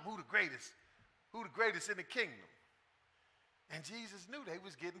 tell them who the greatest in the kingdom. And Jesus knew they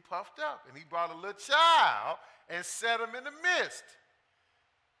was getting puffed up. And he brought a little child and set him in the midst.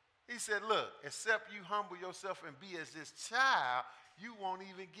 He said, look, except you humble yourself and be as this child, you won't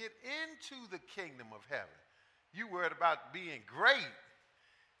even get into the kingdom of heaven. You worried about being great.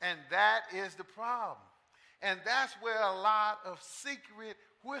 And that is the problem. And that's where a lot of secret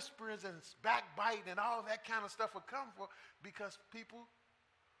whisperings and backbiting and all that kind of stuff will come from, because people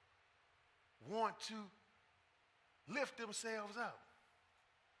want to lift themselves up.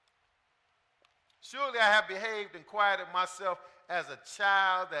 Surely I have behaved and quieted myself as a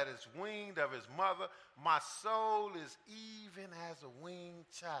child that is weaned of his mother. My soul is even as a weaned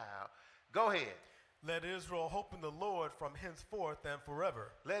child. Go ahead. Let Israel hope in the Lord from henceforth and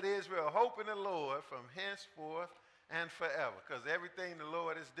forever. Let Israel hope in the Lord from henceforth and forever. Because everything the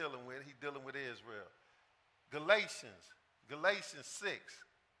Lord is dealing with, he's dealing with Israel. Galatians 6.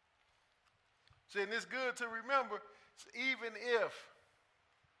 See, and it's good to remember, even if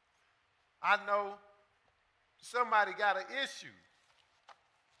I know somebody got an issue,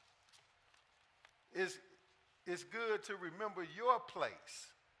 it's good to remember your place.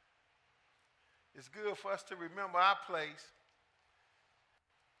 It's good for us to remember our place,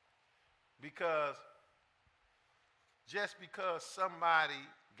 because just because somebody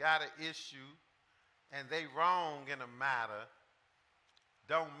got an issue and they wrong in a matter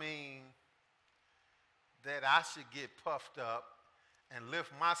don't mean that I should get puffed up and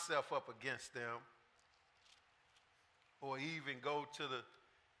lift myself up against them, or even go to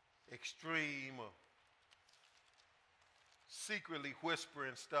the extreme of secretly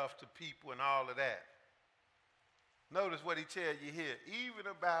whispering stuff to people and all of that. Notice what he tells you here, even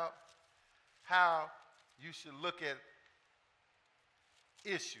about how you should look at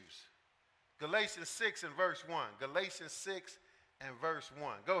issues. Galatians 6 and verse 1. Galatians 6 and verse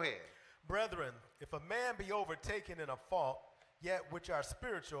 1. Go ahead. Brethren, if a man be overtaken in a fault, yet which are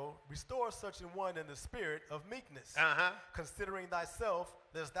spiritual, restore such an one in the spirit of meekness, considering thyself,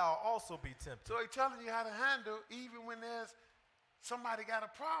 lest thou also be tempted. So he's telling you how to handle even when there's somebody got a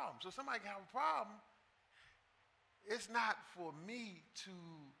problem. So somebody got a problem, it's not for me to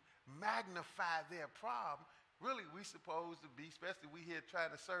magnify their problem. Really, we supposed to be, especially we here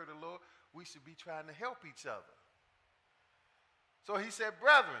trying to serve the Lord, we should be trying to help each other. So he said,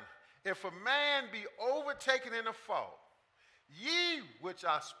 brethren, if a man be overtaken in a fault, ye which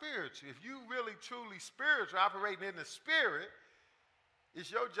are spiritual, if you really truly spiritual, operating in the spirit, it's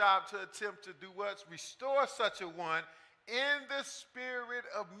your job to attempt to do what? Restore such a one in the spirit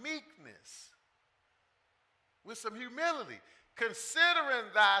of meekness, with some humility, considering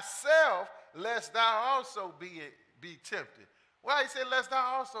thyself, lest thou also be tempted. Why he said, lest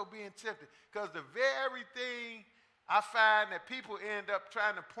thou also be tempted? Because the very thing I find that people end up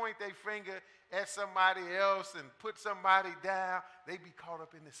trying to point their finger at somebody else and put somebody down, they be caught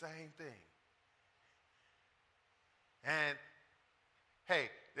up in the same thing. And hey,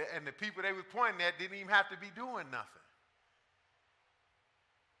 and the people they was pointing at didn't even have to be doing nothing.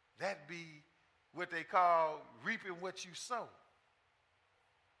 That'd be what they call reaping what you sow.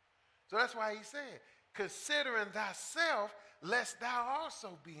 So that's why he said, considering thyself, lest thou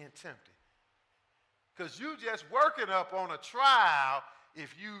also be tempted. Because you just working up on a trial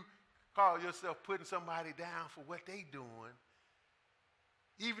if you call yourself putting somebody down for what they doing,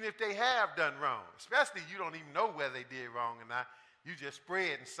 even if they have done wrong. Especially you don't even know whether they did wrong or not. You just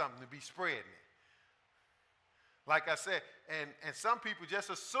spreading something to be spreading it. Like I said, and some people just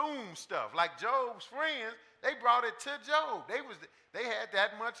assume stuff. Like Job's friends, they brought it to Job. They had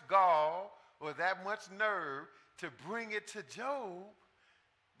that much gall or that much nerve to bring it to Job,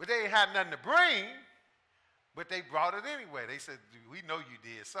 but they ain't had nothing to bring. But they brought it anyway. They said, we know you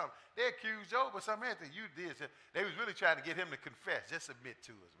did something. They accused Job of something that you did. They was really trying to get him to confess. Just admit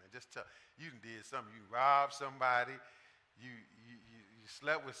to us, man. Just tell, you did something. You robbed somebody. You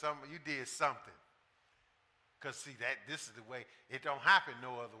slept with somebody. You did something. Because, see, this is the way. It don't happen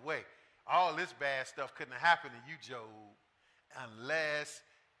no other way. All this bad stuff couldn't have happened to you, Job, unless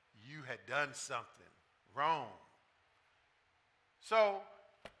you had done something wrong. So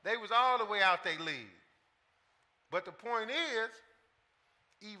they was all the way out their league. But the point is,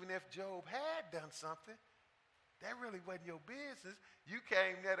 even if Job had done something, that really wasn't your business. You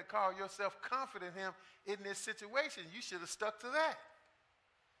came there to call yourself confident in him in this situation. You should have stuck to that.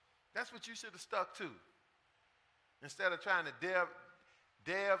 That's what you should have stuck to. Instead of trying to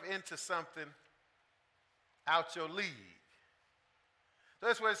delve into something out your league. So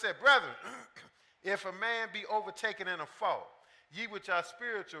that's what it said, brethren, if a man be overtaken in a fault, ye which are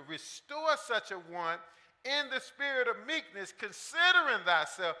spiritual, restore such a one in the spirit of meekness, considering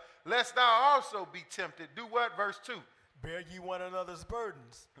thyself, lest thou also be tempted. Do what? Verse 2. Bear ye one another's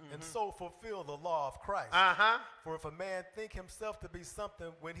burdens, and so fulfill the law of Christ. For if a man think himself to be something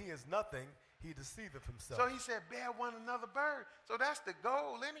when he is nothing, he deceiveth himself. So he said, bear one another burden. So that's the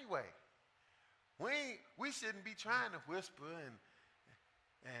goal anyway. We shouldn't be trying to whisper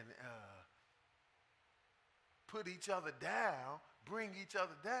and put each other down, bring each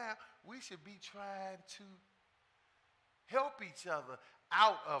other down. We should be trying to help each other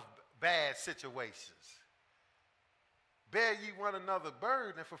out of bad situations. Bear ye one another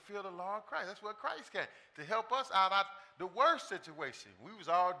burden and fulfill the law of Christ. That's what Christ came, to help us out of the worst situation. We was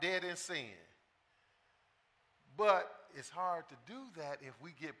all dead in sin. But it's hard to do that if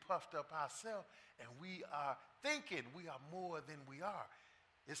we get puffed up ourselves and we are thinking we are more than we are.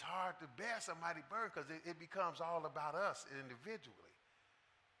 It's hard to bear somebody's burden because it becomes all about us individually.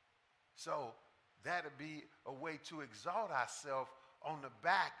 So that'd be a way to exalt ourselves on the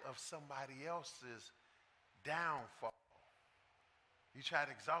back of somebody else's downfall. You try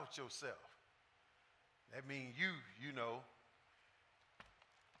to exalt yourself. That means you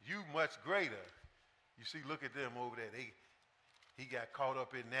much greater. You see, look at them over there. He got caught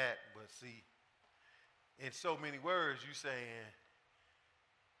up in that, but see, in so many words, you saying,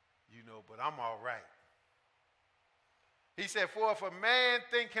 but I'm all right. He said, for if a man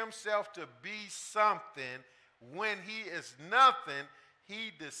think himself to be something when he is nothing,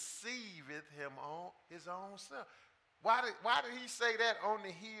 he deceiveth him on his own self. Why did he say that on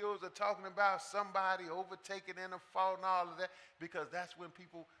the heels of talking about somebody overtaken in a fault and all of that? Because that's when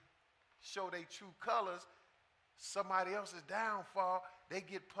people show their true colors. Somebody else's downfall, they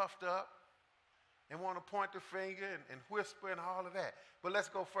get puffed up and want to point the finger and whisper and all of that. But let's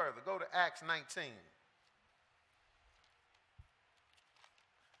go further. Go to Acts 19.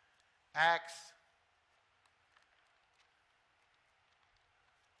 Acts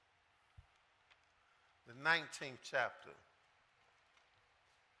the 19th chapter.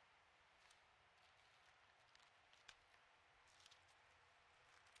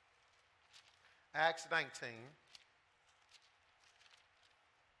 Acts 19.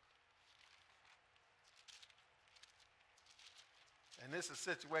 And this is a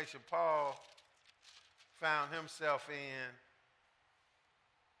situation Paul found himself in.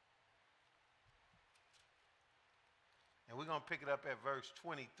 And we're going to pick it up at verse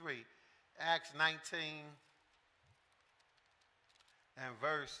 23. Acts 19 and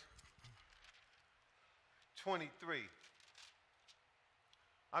verse 23.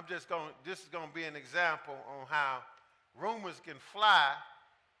 This is going to be an example on how rumors can fly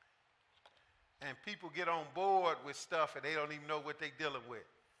and people get on board with stuff and they don't even know what they're dealing with.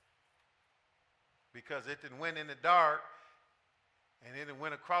 Because it done went in the dark and it done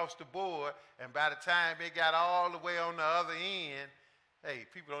went across the board, and by the time it got all the way on the other end, hey,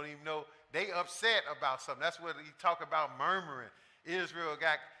 people don't even know. They upset about something. That's what he talk about murmuring. Israel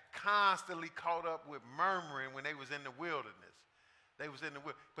got constantly caught up with murmuring when they was in the wilderness. They was in the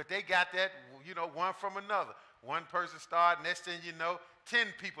wilderness. But they got that, one from another. One person started, next thing you know, 10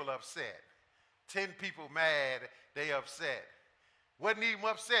 people upset. 10 people mad, they upset. Wasn't even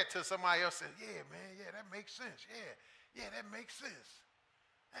upset till somebody else said, yeah, man, yeah, that makes sense. Yeah, that makes sense.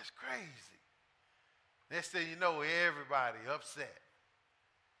 That's crazy. Next thing you know, everybody upset.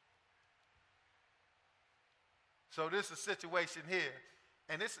 So this is a situation here.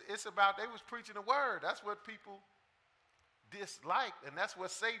 And it's about, they was preaching the word. That's what people disliked, and that's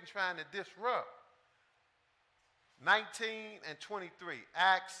what Satan's trying to disrupt. 19 and 23.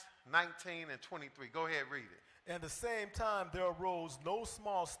 Acts 19 and 23. Go ahead, read it. And the same time there arose no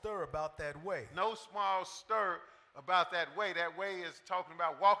small stir about that way. No small stir about that way. That way is talking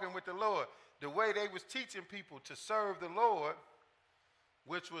about walking with the Lord. the way they was teaching people to serve the Lord,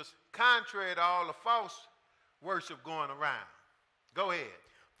 which was contrary to all the false worship going around. Go ahead.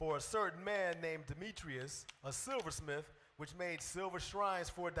 For a certain man named Demetrius, a silversmith, which made silver shrines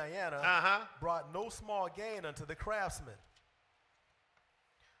for Diana, brought no small gain unto the craftsmen,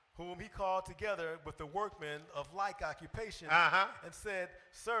 whom he called together with the workmen of like occupation, and said,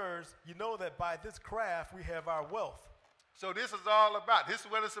 Sirs, you know that by this craft we have our wealth. So this is all about, this is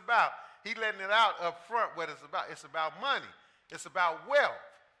what it's about. He letting it out up front what it's about. It's about money. It's about wealth.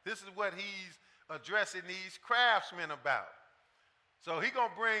 This is what he's addressing these craftsmen about. So he's going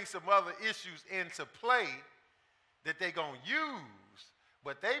to bring some other issues into play that they're going to use.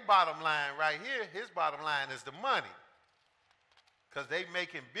 But they bottom line right here, his bottom line is the money. Because they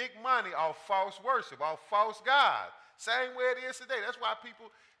making big money off false worship, off false gods. Same way it is today. That's why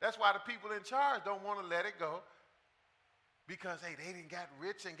the people in charge don't want to let it go. Because, hey, they didn't got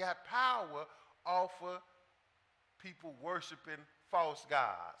rich and got power off of people worshiping false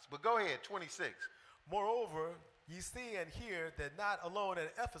gods. But go ahead, 26. Moreover, ye see and hear that not alone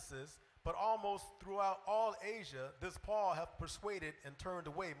at Ephesus, but almost throughout all Asia, this Paul hath persuaded and turned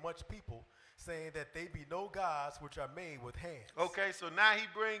away much people, saying that they be no gods which are made with hands. Okay, so now he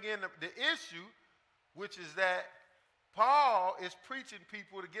bring in the issue, which is that Paul is preaching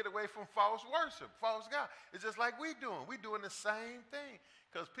people to get away from false worship, false God. It's just like we doing. We doing the same thing.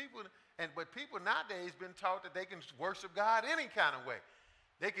 Because people nowadays been taught that they can worship God any kind of way.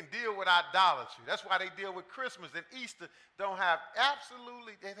 They can deal with idolatry. That's why they deal with Christmas and Easter. It has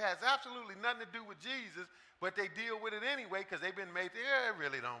absolutely nothing to do with Jesus, but they deal with it anyway because they've been made to, it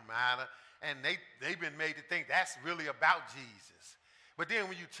really don't matter. And they've been made to think that's really about Jesus. But then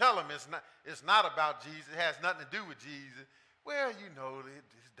when you tell them it's not about Jesus, it has nothing to do with Jesus, well, you know, it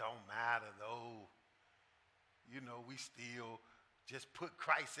just don't matter though. You know, we still just put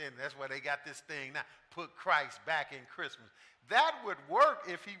Christ in. That's why they got this thing now. Put Christ back in Christmas. That would work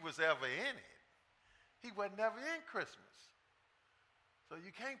if he was ever in it. He was never in Christmas. So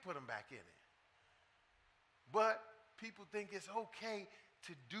you can't put him back in it. But people think it's okay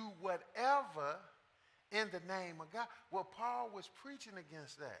to do whatever in the name of God. Well, Paul was preaching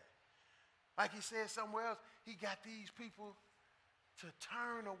against that. Like he said somewhere else, he got these people to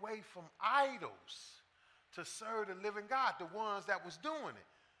turn away from idols to serve the living God, the ones that was doing it.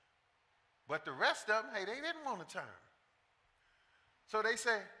 But the rest of them, hey, they didn't want to turn. So they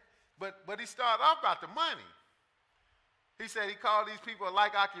say, but he started off about the money. He said he called these people a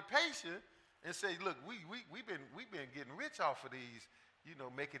like occupation and said, look, we've been getting rich off of these, you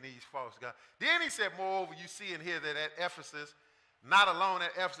know, making these false gods. Then he said, moreover, you see and hear that at Ephesus, not alone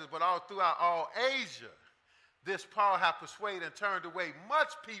at Ephesus, but all throughout all Asia, this Paul hath persuaded and turned away much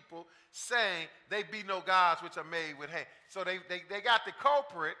people, saying they be no gods which are made with hands. So they got the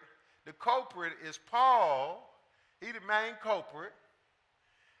culprit. The culprit is Paul. He the main culprit.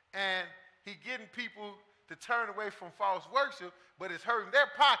 And he getting people to turn away from false worship, but it's hurting their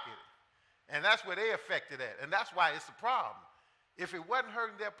pocket. And that's where they affected at. And that's why it's a problem. If it wasn't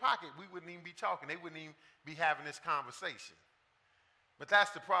hurting their pocket, we wouldn't even be talking. They wouldn't even be having this conversation. But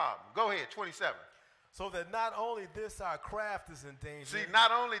that's the problem. Go ahead, 27. So that not only this our craft is in danger. See,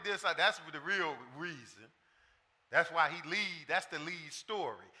 not only this, that's the real reason. That's why that's the lead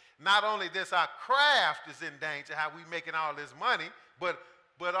story. Not only this our craft is in danger, how we making all this money, but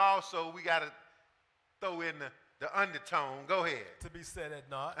also we got to throw in the undertone. Go ahead. To be said at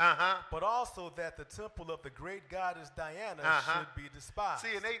naught. But also that the temple of the great goddess Diana should be despised.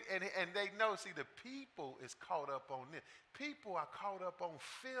 See, and they know, see, the people is caught up on this. People are caught up on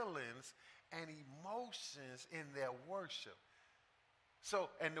feelings and emotions in their worship. So,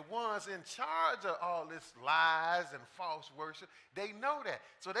 and the ones in charge of all this lies and false worship, they know that.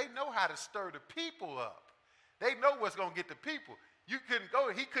 So they know how to stir the people up. They know what's going to get the people. He couldn't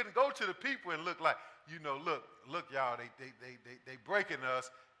go to the people and look like, you know, look, y'all, they breaking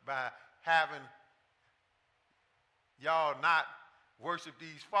us by having y'all not worship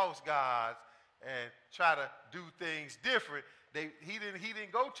these false gods and try to do things different. He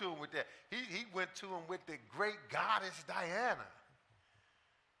didn't go to him with that. He went to him with the great goddess Diana.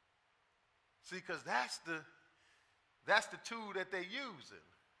 See, because that's the tool that they're using.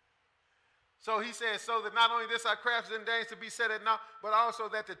 So he says, so that not only this our craft is in danger to be set at naught, but also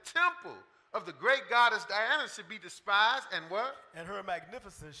that the temple of the great goddess Diana should be despised, and what? And her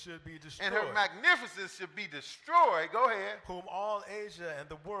magnificence should be destroyed. And her magnificence should be destroyed. Go ahead. Whom all Asia and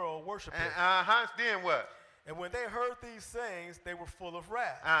the world worship. Then what? And when they heard these things, they were full of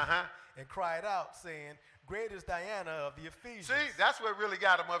wrath. And cried out, saying, great is Diana of the Ephesians. See, that's what really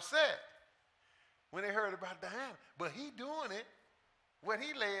got them upset. When they heard about Diana. But he doing it What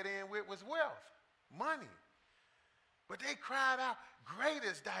he led in with was wealth, money. But they cried out, great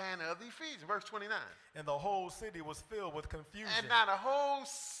is Diana of the Ephesians, verse 29. And the whole city was filled with confusion. And now the whole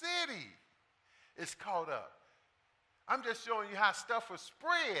city is caught up. I'm just showing you how stuff was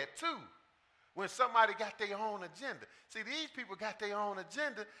spread too when somebody got their own agenda. See, these people got their own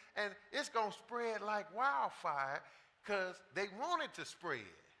agenda, and it's going to spread like wildfire because they want it to spread.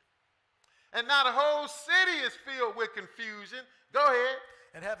 And now the whole city is filled with confusion. Go ahead.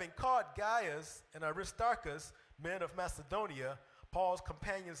 And having caught Gaius and Aristarchus, men of Macedonia, Paul's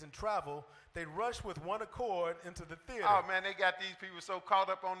companions in travel, they rushed with one accord into the theater. Oh, man, they got these people so caught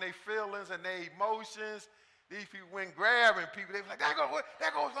up on their feelings and their emotions. These people went grabbing people. They was like,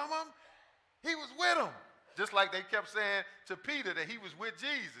 there goes some of them. He was with them. Just like they kept saying to Peter that he was with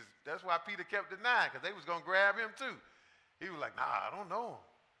Jesus. That's why Peter kept denying, because they was going to grab him too. He was like, nah, I don't know him.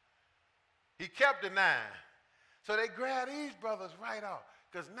 He kept denying. So they grabbed these brothers right off,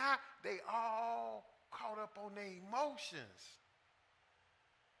 because now they all caught up on their emotions.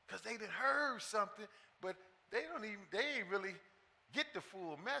 Because they done heard something, but they ain't really get the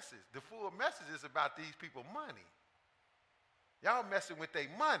full message. The full message is about these people money. Y'all messing with their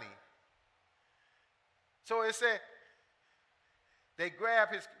money. So it said they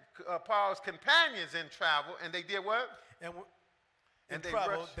grabbed Paul's companions in travel, and they did what? And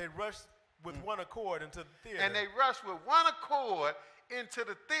they rushed with one accord into the theater. And they rushed with one accord into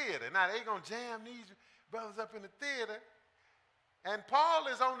the theater. Now they gonna jam these brothers up in the theater. And Paul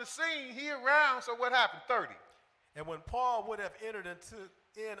is on the scene, he around, so what happened? 30. And when Paul would have entered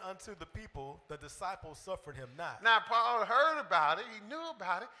in unto the people, the disciples suffered him not. Now Paul heard about it, he knew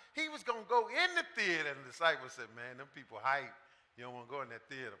about it. He was going to go in the theater, and the disciples said, man, them people hype. You don't want to go in that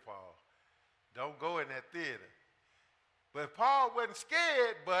theater, Paul. Don't go in that theater. But Paul wasn't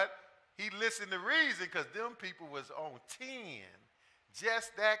scared, but he listened to reason, because them people was on 10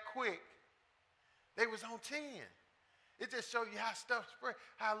 just that quick. They was on 10. It just shows you how stuff spread,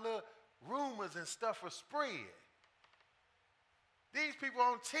 how little rumors and stuff are spread. These people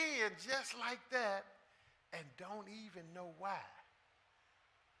on 10 just like that and don't even know why.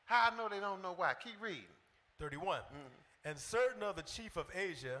 How I know they don't know why? Keep reading. 31. And certain of the chief of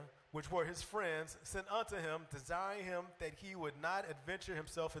Asia, which were his friends, sent unto him, desiring him that he would not adventure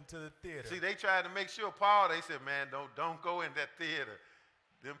himself into the theater. See, they tried to make sure Paul, they said, man, don't go in that theater.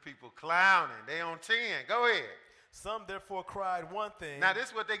 Them people clowning. They on 10. Go ahead. Some therefore cried one thing. Now this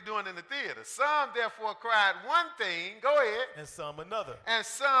is what they're doing in the theater. Some therefore cried one thing. Go ahead. And some another. And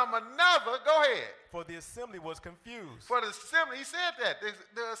some another. Go ahead. For the assembly was confused. For the assembly, he said that.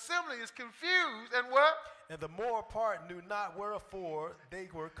 The assembly is confused, and what? And the more part knew not wherefore they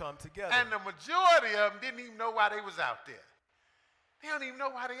were come together. And the majority of them didn't even know why they was out there. They don't even know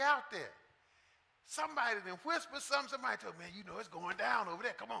why they out there. Somebody then whispered something. Somebody told me, man, you know it's going down over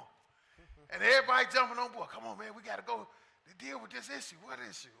there. Come on. And everybody jumping on board. Come on, man, we got to go to deal with this issue. What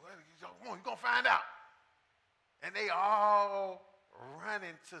issue? Come on, you're going to find out. And they all run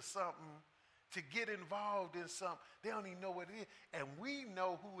into something to get involved in something. They don't even know what it is. And we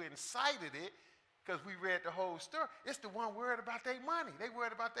know who incited it because we read the whole story. It's the one worried about their money. They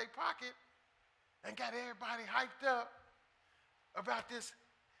worried about their pocket and got everybody hyped up about this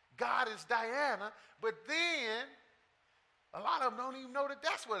goddess Diana. But then a lot of them don't even know that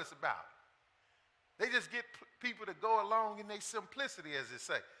that's what it's about. They just get people to go along in their simplicity, as they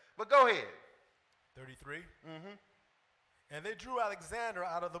say. But go ahead. 33. And they drew Alexander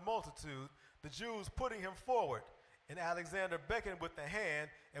out of the multitude, the Jews putting him forward. And Alexander beckoned with the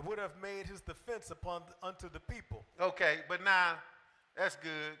hand and would have made his defense unto the people. Okay, but now that's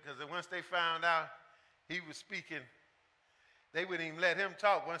good, because once they found out he was speaking, they wouldn't even let him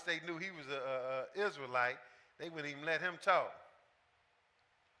talk. Once they knew he was an Israelite, they wouldn't even let him talk.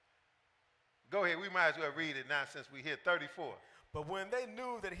 Go ahead, we might as well read it now since we hit 34. But when they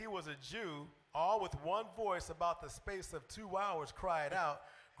knew that he was a Jew, all with one voice about the space of 2 hours cried out,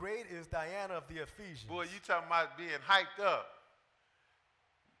 great is Diana of the Ephesians. Boy, you talking about being hyped up,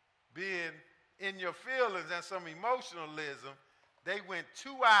 being in your feelings and some emotionalism. They went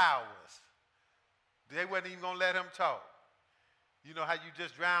 2 hours. They wasn't even going to let him talk. You know how you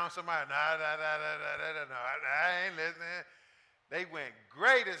just drown somebody? No, I ain't listening. They went,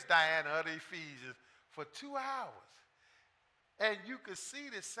 great is Diana of the Ephesians, for 2 hours. And you could see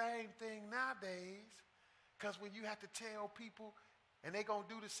the same thing nowadays, because when you have to tell people, and they're going to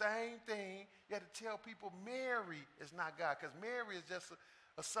do the same thing, you have to tell people Mary is not God, because Mary is just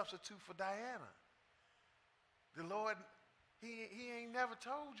a substitute for Diana. The Lord, he ain't never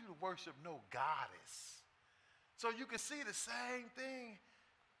told you to worship no goddess. So you can see the same thing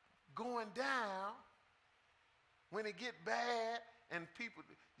going down when it get bad and people,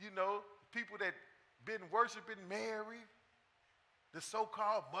 people that been worshiping Mary, the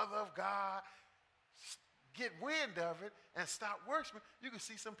so-called mother of God, get wind of it and start worshiping. You can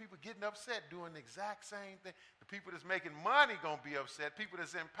see some people getting upset doing the exact same thing. The people that's making money going to be upset. People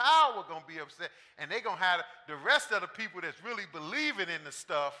that's in power going to be upset. And they're going to have the rest of the people that's really believing in the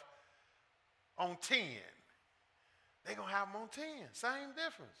stuff on 10. They're going to have them on 10. Same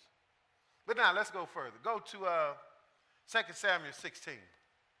difference. But now let's go further. Go to 2 Samuel 16.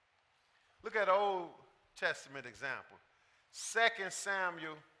 Look at an Old Testament example. 2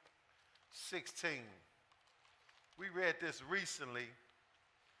 Samuel 16. We read this recently,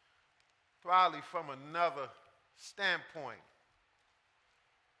 probably from another standpoint.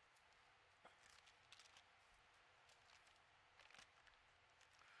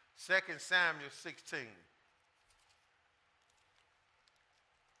 Second Samuel 16.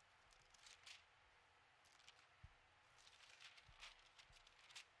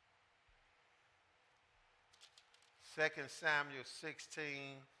 Second Samuel 16.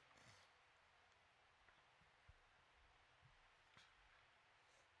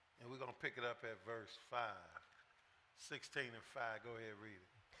 And we're going to pick it up at verse 5. 16 and 5. Go ahead, read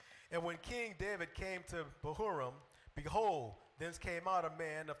it. And when King David came to Bahurim, behold, thence came out a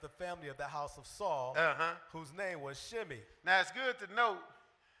man of the family of the house of Saul, whose name was Shimei. Now, it's good to note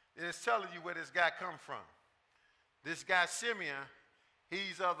that it's telling you where this guy come from. This guy, Shimei,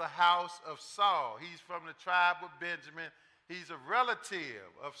 he's of the house of Saul. He's from the tribe of Benjamin. He's a relative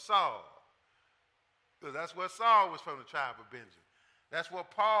of Saul. Because that's what Saul was, from the tribe of Benjamin. That's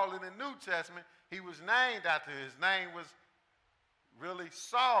what Paul in the New Testament, he was named after. His name was really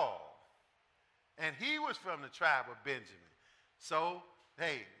Saul. And he was from the tribe of Benjamin. So,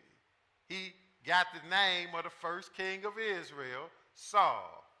 hey, he got the name of the first king of Israel,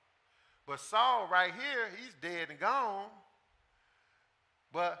 Saul. But Saul right here, he's dead and gone.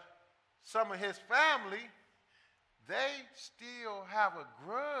 But some of his family, they still have a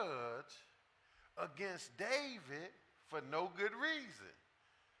grudge against David for no good reason.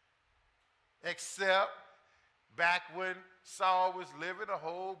 Except back when Saul was living, a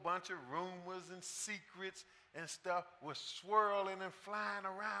whole bunch of rumors and secrets and stuff was swirling and flying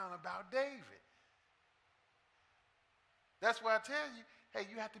around about David. That's why I tell you, hey,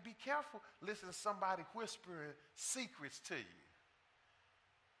 you have to be careful. Listen to somebody whispering secrets to you.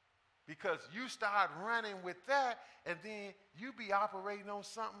 Because you start running with that, and then you be operating on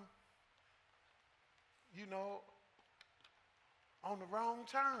something, on the wrong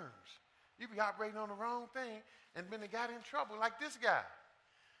terms. You be operating on the wrong thing, and then they got in trouble, like this guy.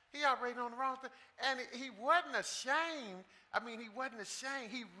 He operated on the wrong thing, and he wasn't ashamed. He wasn't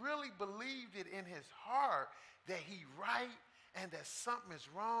ashamed. He really believed it in his heart that he right and that something is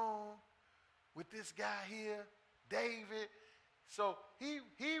wrong with this guy here, David. So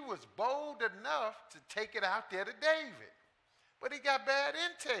he was bold enough to take it out there to David. But he got bad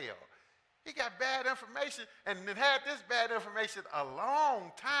intel. He got bad information, and it had this bad information a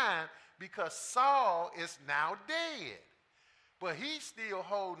long time because Saul is now dead. But he's still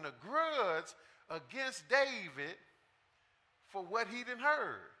holding a grudge against David for what he done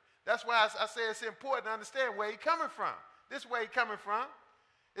heard. That's why I say it's important to understand where he's coming from. This is where he's coming from.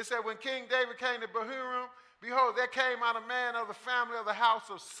 It said, when King David came to Bahurim, behold, there came out a man of the family of the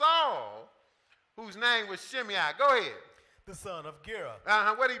house of Saul, whose name was Shimei. Go ahead. The son of Gera.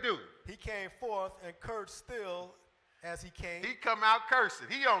 What'd he do? He came forth and cursed still as he came. He come out cursing.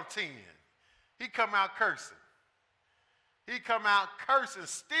 He on 10. He come out cursing. He come out cursing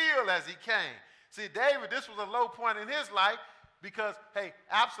still as he came. See, David, this was a low point in his life because, hey,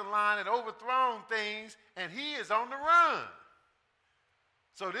 Absalom had overthrown things, and he is on the run.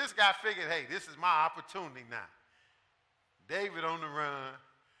 So this guy figured, hey, this is my opportunity now. David on the run.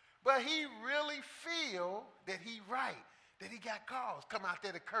 But he really feel that he right, that he got cause. Come out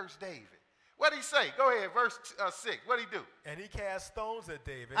there to curse David. What'd he say? Go ahead, verse 6. What'd he do? And he cast stones at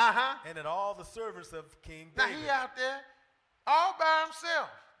David and at all the servants of King David. Now he out there all by himself.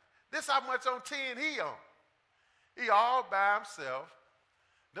 This how much on 10 he on. He all by himself.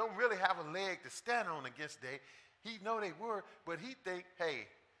 Don't really have a leg to stand on against David. He know they were, but he think, hey,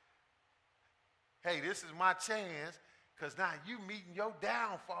 this is my chance, because now you meeting your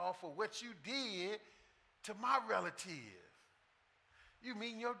downfall for what you did to my relative. You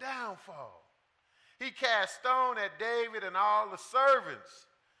meeting your downfall. He cast stone at David and all the servants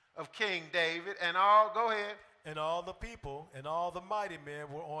of King David and all, go ahead. And all the people and all the mighty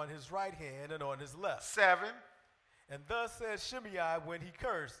men were on his right hand and on his left. 7. And thus said Shimei when he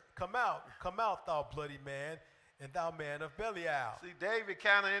cursed, come out, thou bloody man, and thou man of Belial. See, David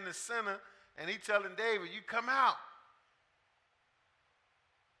kind of in the center, and he telling David, you come out.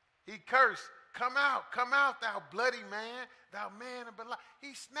 He cursed, come out, thou bloody man, thou man of Belial.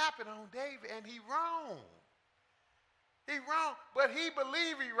 He's snapping on David, and he wrong. He wrong, but he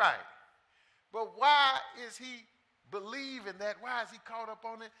believe he right. But why is he believing that? Why is he caught up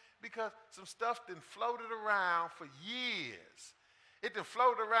on it? Because some stuff done floated around for years. It done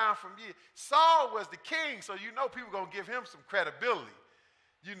floated around from years. Saul was the king, so you know people going to give him some credibility.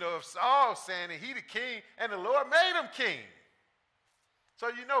 You know, if Saul's saying that he the king and the Lord made him king. So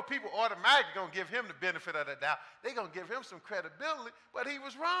you know people automatically going to give him the benefit of the doubt. They're going to give him some credibility, but he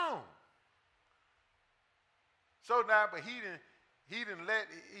was wrong. So now, but he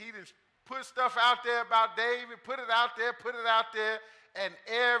didn't put stuff out there about David, put it out there, and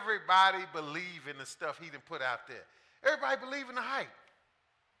everybody believe in the stuff he done put out there. Everybody believe in the hype.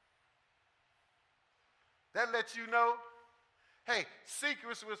 That lets you know, hey,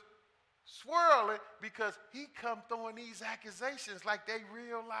 secrets was swirling because he come throwing these accusations like they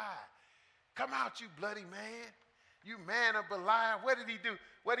real lie. Come out, you bloody man. You man of Belial. What did he do?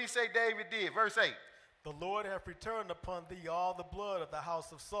 What did he say David did? Verse 8. The Lord hath returned upon thee all the blood of the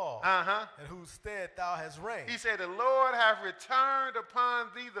house of Saul, in whose stead thou hast reigned. He said, the Lord hath returned upon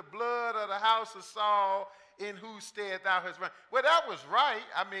thee the blood of the house of Saul, in whose stead thou hast reigned. Well, that was right.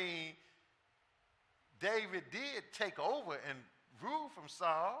 I mean, David did take over and rule from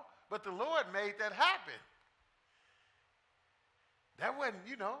Saul, but the Lord made that happen. That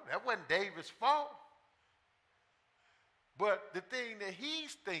wasn't David's fault. But the thing that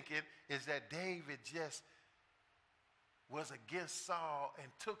he's thinking is that David just was against Saul and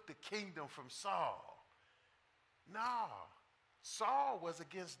took the kingdom from Saul. No, Saul was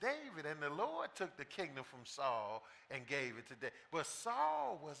against David, and the Lord took the kingdom from Saul and gave it to David. But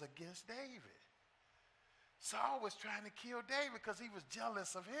Saul was against David. Saul was trying to kill David because he was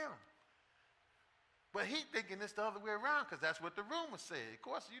jealous of him. But he thinking it's the other way around because that's what the rumor said. Of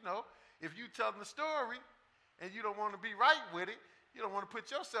course, you know, if you tell the story and you don't want to be right with it, you don't want to put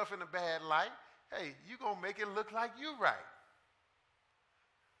yourself in a bad light, hey, you're going to make it look like you right.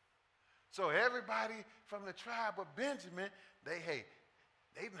 So everybody from the tribe of Benjamin, they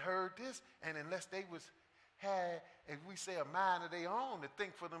done heard this, and unless they had, if we say, a mind of their own to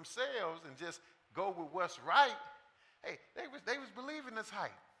think for themselves and just go with what's right, hey, they was believing this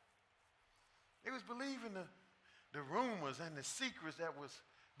hype. They was believing the rumors and the secrets that was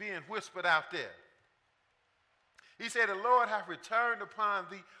being whispered out there. He said, the Lord hath returned upon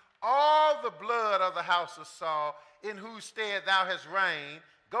thee all the blood of the house of Saul, in whose stead thou hast reigned.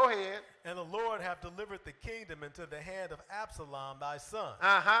 Go ahead. And the Lord hath delivered the kingdom into the hand of Absalom thy son.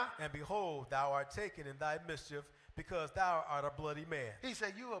 And behold, thou art taken in thy mischief, because thou art a bloody man. He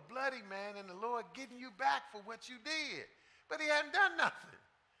said, you a bloody man, and the Lord getting you back for what you did. But he hadn't done nothing.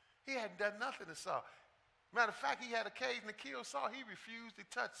 He hadn't done nothing to Saul. Matter of fact, he had occasion to kill Saul. He refused to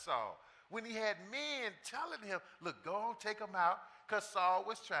touch Saul. When he had men telling him, look, go on, take him out, because Saul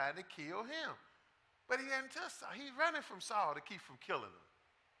was trying to kill him. But he hadn't touched Saul. He's running from Saul to keep from killing him.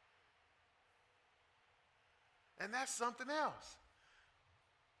 And that's something else.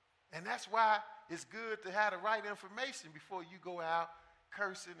 And that's why it's good to have the right information before you go out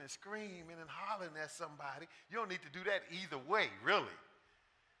cursing and screaming and hollering at somebody. You don't need to do that either way, really.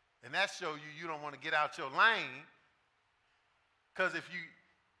 And that shows you don't want to get out your lane. Because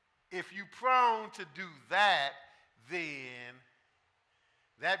if you prone to do that, then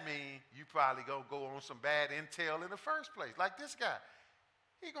that means you probably going to go on some bad intel in the first place. Like this guy.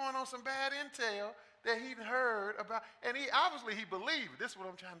 He going on some bad intel that he'd heard about. And he believed. This is what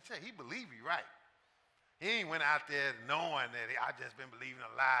I'm trying to tell you. He believed he right. He ain't went out there knowing that I just been believing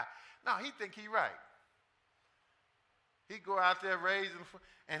a lie. No, he think he right. He go out there raising,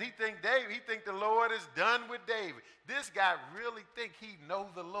 and he think the Lord is done with David. This guy really think he know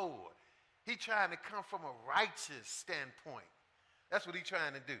the Lord. He trying to come from a righteous standpoint. That's what he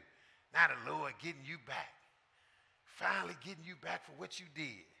trying to do. Now the Lord getting you back. Finally getting you back for what you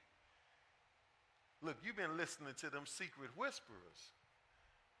did. Look, you've been listening to them secret whisperers.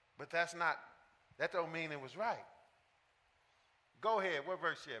 But that don't mean it was right. Go ahead. What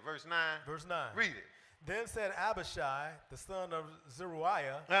verse you at? Verse 9? Verse 9. Read it. Then said Abishai, the son of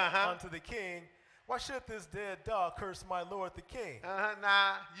Zeruiah, unto the king, why should this dead dog curse my lord the king?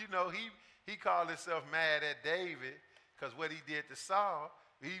 Nah, you know, he called himself mad at David because what he did to Saul,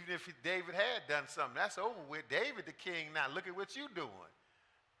 even if David had done something, that's over with. David the king now. Look at what you doing.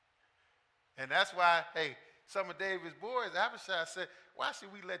 And that's why, hey, some of David's boys, Abishai said, why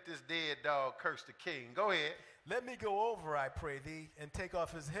should we let this dead dog curse the king? Go ahead. Let me go over, I pray thee, and take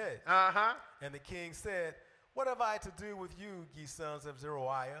off his head. And the king said, What have I to do with you, ye sons of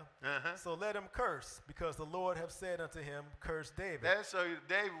Zeruiah? So let him curse, because the Lord have said unto him, curse David. That shows you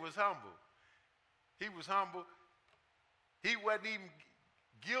David was humble. He was humble. He wasn't even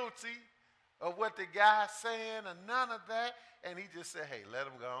guilty of what the guy's saying or none of that. And he just said, hey, let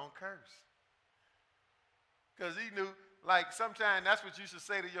him go on curse. Because he knew, like sometimes that's what you should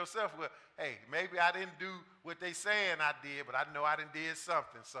say to yourself. Well, hey, maybe I didn't do what they saying I did, but I know I done did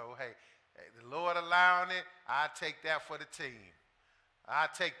something. So, hey, the Lord allowing it, I take that for the team. I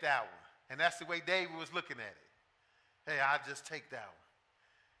take that one. And that's the way David was looking at it. Hey, I'll just take that one.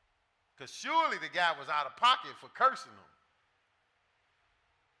 Because surely the guy was out of pocket for cursing him.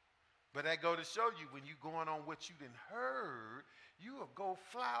 But that go to show you, when you going on what you done heard, you will go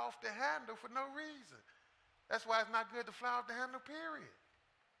fly off the handle for no reason. That's why it's not good to fly off the handle, period.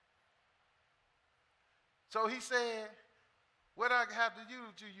 So he said, what I have to do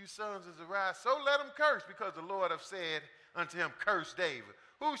to you sons is arise, so let him curse, because the Lord have said unto him, curse David.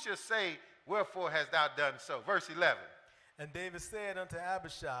 Who shall say, wherefore hast thou done so? Verse 11. And David said unto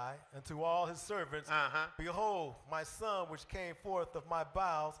Abishai and to all his servants, behold, my son which came forth of my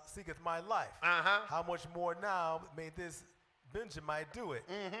bowels seeketh my life. How much more now may this Benjamite do it?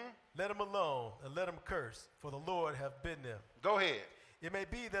 Let him alone and let him curse, for the Lord hath bidden him. Go ahead. It may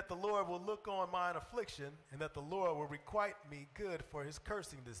be that the Lord will look on mine affliction, and that the Lord will requite me good for his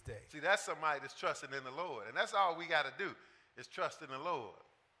cursing this day. See, that's somebody that's trusting in the Lord. And that's all we got to do, is trust in the Lord.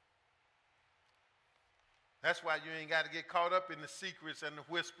 That's why you ain't got to get caught up in the secrets and the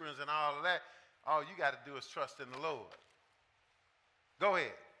whisperings and all of that. All you got to do is trust in the Lord. Go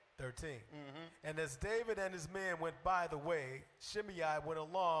ahead. 13. And as David and his men went by the way, Shimei went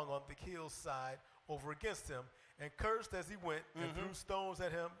along on the hillside over against him, and cursed as he went, and threw stones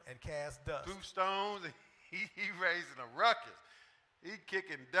at him and cast dust. Threw stones, and he raising a ruckus. He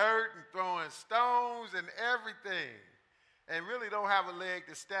kicking dirt and throwing stones and everything. And really don't have a leg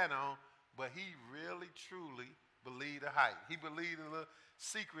to stand on. But he really, truly believed the hype. He believed in the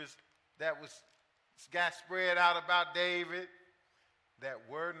secrets that got spread out about David that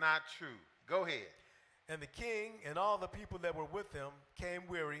were not true. Go ahead. And the king and all the people that were with him came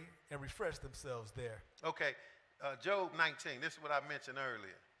weary and refreshed themselves there. Okay, Job 19. This is what I mentioned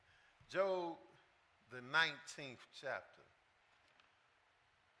earlier. Job, the 19th chapter.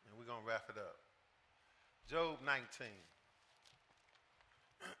 And we're going to wrap it up. Job 19.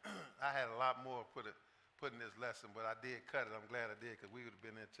 I had a lot more put in this lesson, but I did cut it. I'm glad I did, because we would have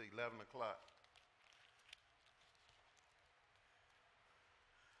been there till 11 o'clock.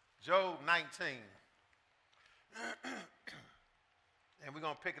 Job 19. And we're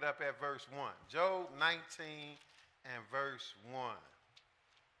going to pick it up at verse 1. Job 19 and verse 1.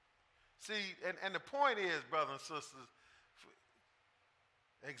 See, and the point is, brothers and sisters,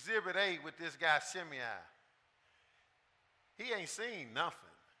 Exhibit A with this guy Shimei, he ain't seen nothing.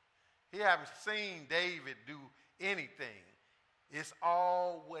 He haven't seen David do anything. It's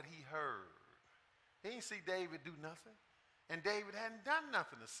all what he heard. He ain't see David do nothing. And David hadn't done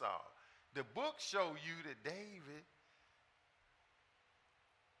nothing to Saul. The book show you that David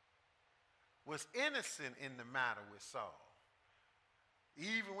was innocent in the matter with Saul.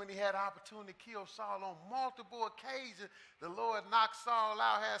 Even when he had opportunity to kill Saul on multiple occasions, the Lord knocked Saul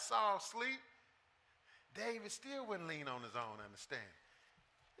out, had Saul sleep. David still wouldn't lean on his own understanding.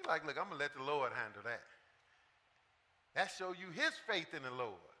 He's like, look, I'm going to let the Lord handle that. That shows you his faith in the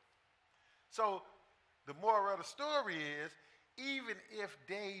Lord. So the moral of the story is, even if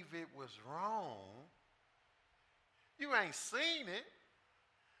David was wrong, you ain't seen it.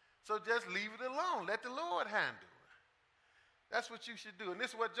 So just leave it alone. Let the Lord handle it. That's what you should do. And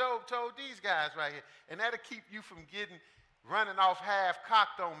this is what Job told these guys right here. And that'll keep you from running off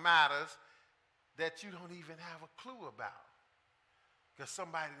half-cocked on matters that you don't even have a clue about. Because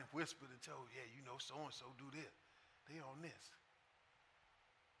somebody whispered and told, yeah, you know, so-and-so do this. They on this.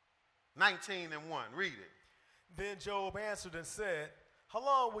 19 and 1, read it. Then Job answered and said, how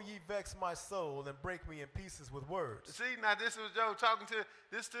long will ye vex my soul and break me in pieces with words? See, now this was Job talking to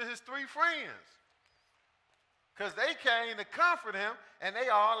his three friends. Because they came to comfort him, and they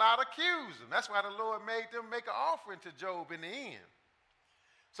all out accused him. That's why the Lord made them make an offering to Job in the end.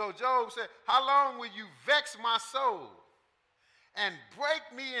 So Job said, how long will you vex my soul and break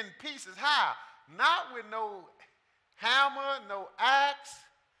me in pieces? How? Not with no hammer, no axe,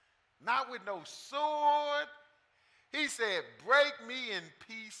 not with no sword. He said, break me in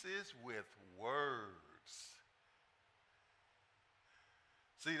pieces with words.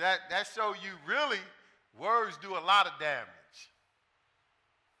 See, that show you really, words do a lot of damage.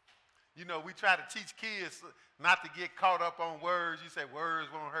 You know, we try to teach kids not to get caught up on words. You say words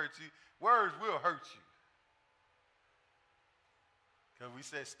won't hurt you. Words will hurt you. Because we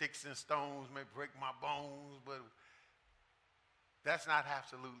said sticks and stones may break my bones, but that's not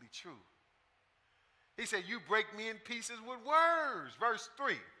absolutely true. He said, you break me in pieces with words. Verse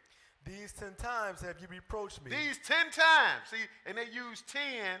 3. These 10 times have you reproached me. These 10 times. See, and they use 10,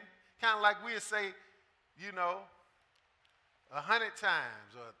 kind of like we'd say, 100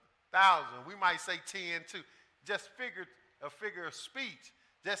 times or 1,000. We might say 10 too. Just a figure of speech,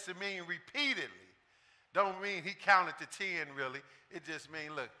 just to mean repeatedly. Don't mean he counted to 10 really. It just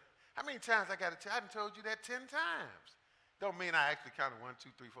means, look, how many times I got to tell you? I done told you that 10 times. Don't mean I actually counted 1, 2,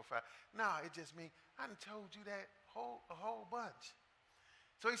 3, 4, 5. No, it just means I done told you that a whole bunch.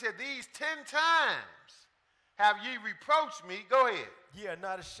 So he said, these 10 times have ye reproached me. Go ahead. Ye are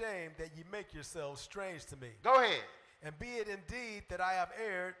not ashamed that ye make yourselves strange to me. Go ahead. And be it indeed that I have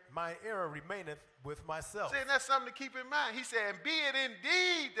erred, my error remaineth with myself. See, and that's something to keep in mind. He said, and be it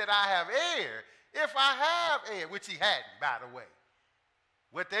indeed that I have erred, if I have erred, which he hadn't, by the way.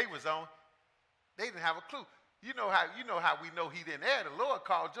 What they was on, they didn't have a clue. You know how we know he didn't err. The Lord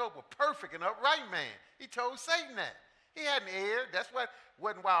called Job a perfect and upright man. He told Satan that. He hadn't erred. That's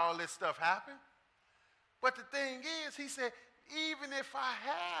wasn't why all this stuff happened. But the thing is, he said, even if I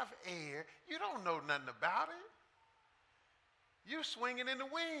have erred, you don't know nothing about it. You swinging in the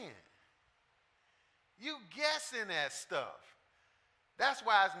wind. You guessing at stuff. That's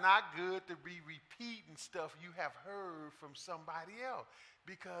why it's not good to be repeating stuff you have heard from somebody else.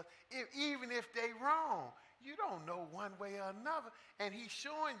 Because even if they wrong, you don't know one way or another. And he's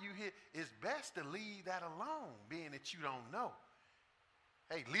showing you here it's best to leave that alone, being that you don't know.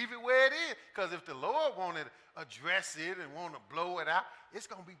 Hey, leave it where it is. Because if the Lord wanted to address it and want to blow it out, it's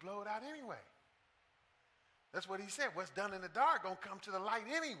going to be blown out anyway. That's what he said. What's done in the dark going to come to the light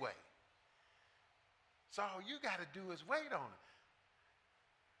anyway. So all you got to do is wait on it.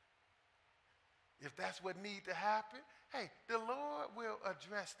 If that's what needs to happen, hey, the Lord will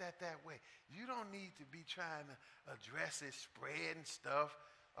address that way. You don't need to be trying to address it, spreading stuff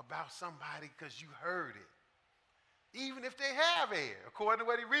about somebody because you heard it. Even if they have erred, according to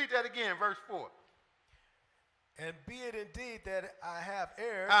what he read that again, verse 4. And be it indeed that I have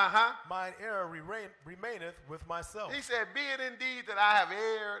erred, mine error remaineth with myself. He said, be it indeed that I have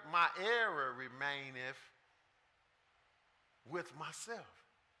erred, my error remaineth with myself.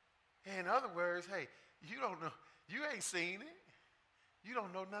 In other words, hey, you don't know, you ain't seen it. You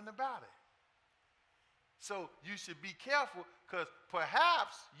don't know nothing about it. So you should be careful because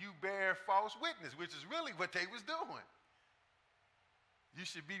perhaps you bear false witness, which is really what they was doing. You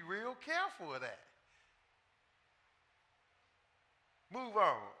should be real careful of that. Move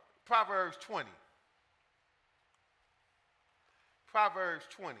on. Proverbs 20. Proverbs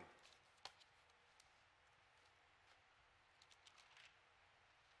 20.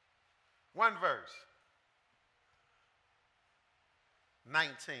 One verse.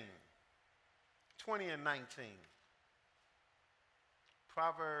 19. 20 and 19.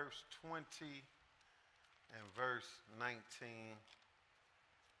 Proverbs 20 and verse 19.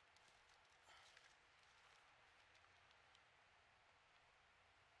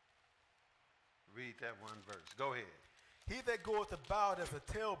 Read that one verse. Go ahead. He that goeth about as a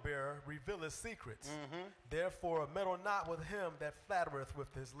talebearer revealeth secrets. Therefore meddle not with him that flattereth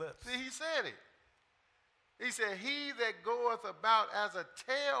with his lips. See, he said it. He said, he that goeth about as a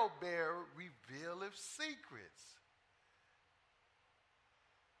talebearer revealeth secrets.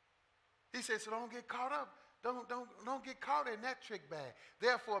 He said, so don't get caught up. Don't get caught in that trick bag.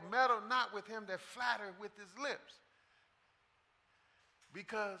 Therefore meddle not with him that flattereth with his lips.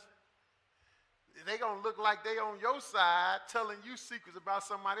 Because they're going to look like they on your side telling you secrets about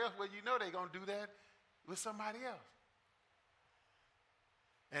somebody else. Well, you know they're going to do that with somebody else.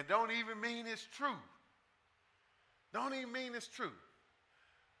 And don't even mean it's true. Don't even mean it's true.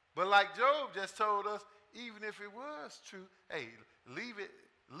 But like Job just told us, even if it was true, hey, leave it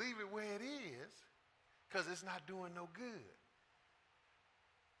where it is because it's not doing no good.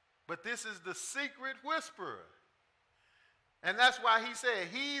 But this is the secret whisperer. And that's why he said,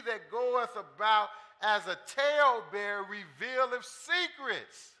 he that goeth about as a talebearer revealeth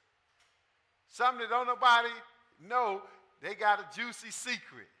secrets. Something that don't nobody know, they got a juicy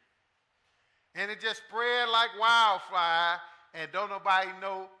secret. And it just spread like wildfire, and don't nobody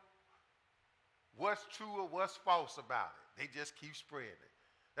know what's true or what's false about it. They just keep spreading it.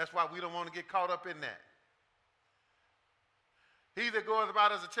 That's why we don't want to get caught up in that. He that goeth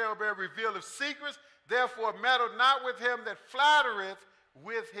about as a talebearer revealeth secrets, therefore meddle not with him that flattereth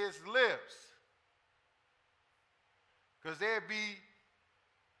with his lips. Because they'd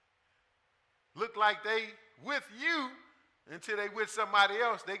look like they with you until they with somebody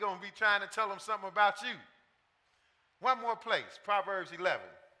else. They're going to be trying to tell them something about you. One more place, Proverbs 11.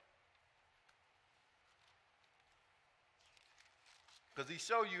 Because he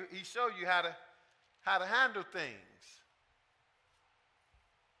show you how to handle things.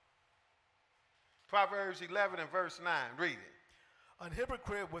 Proverbs 11 and verse 9. Read it. An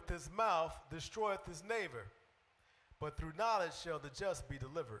hypocrite with his mouth destroyeth his neighbor, but through knowledge shall the just be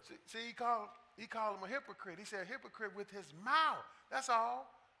delivered. See, he called him a hypocrite. He said hypocrite with his mouth. That's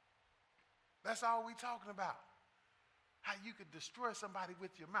all. That's all we talking about. How you could destroy somebody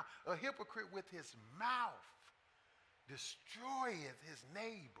with your mouth. A hypocrite with his mouth destroyeth his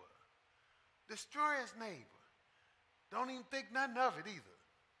neighbor. Destroy his neighbor. Don't even think nothing of it either.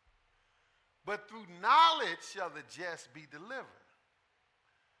 But through knowledge shall the just be delivered.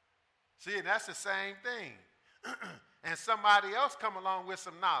 See, and that's the same thing. And somebody else come along with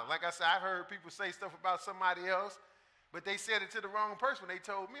some knowledge. Like I said, I've heard people say stuff about somebody else, but they said it to the wrong person. When they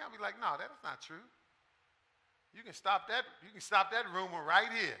told me, I'll be like, no, that's not true. You can stop that. You can stop that rumor right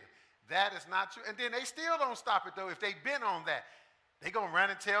here. That is not true. And then they still don't stop it, though. If they've been on that, they're going to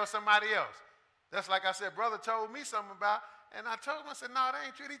run and tell somebody else. That's like I said, brother told me something about, and I told him, I said, no, that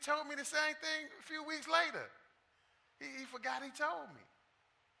ain't true. He told me the same thing a few weeks later. He forgot he told me.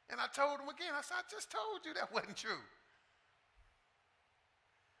 And I told him again. I said, I just told you that wasn't true.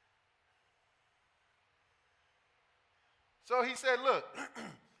 So he said, look,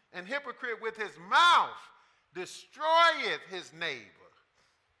 an hypocrite with his mouth destroyeth his neighbor,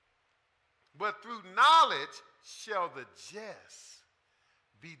 but through knowledge shall the just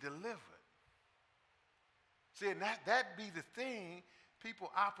be delivered. See, and that be the thing,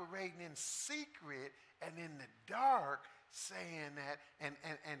 people operating in secret and in the dark saying that, and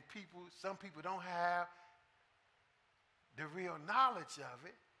some people don't have the real knowledge of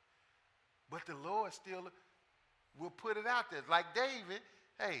it, but the Lord still will put it out there. Like David,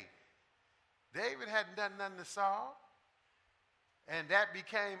 hey, David hadn't done nothing to Saul, and that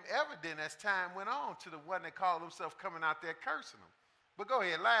became evident as time went on to the one that called himself coming out there cursing him. But go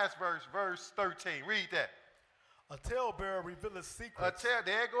ahead, last verse, verse 13. Read that. A talebearer revealeth secrets.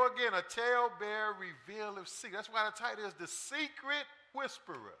 There you go again. A talebearer revealeth secrets. That's why the title is The Secret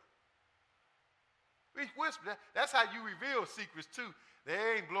Whisperer. We whisper. That's how you reveal secrets too. They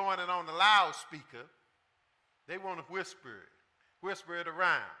ain't blowing it on the loudspeaker. They want to whisper it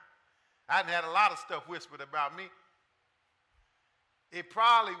around. I done had a lot of stuff whispered about me. It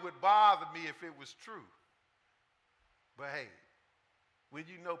probably would bother me if it was true. But hey, when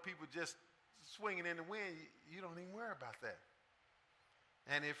you know people just swinging in the wind, you don't even worry about that.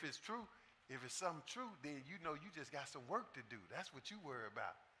 And if it's true, if it's something true, then you know you just got some work to do. That's what you worry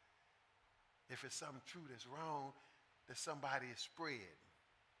about. If it's something true that's wrong, that somebody is spreading.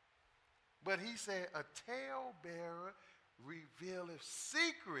 But he said, a talebearer revealeth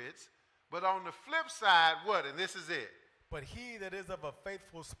secrets, but on the flip side, what? And this is it. But he that is of a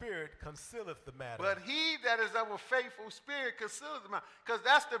faithful spirit concealeth the matter. But he that is of a faithful spirit concealeth the matter. Because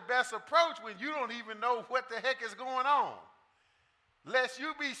that's the best approach when you don't even know what the heck is going on. Lest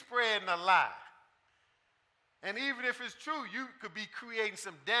you be spreading a lie. And even if it's true, you could be creating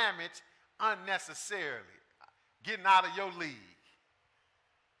some damage unnecessarily, getting out of your league.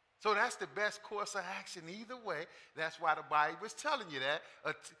 So that's the best course of action either way. That's why the Bible is telling you that.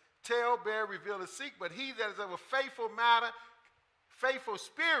 A talebearer revealeth a secret, but he that is of a faithful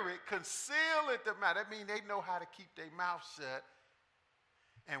spirit concealeth the matter. That means they know how to keep their mouth shut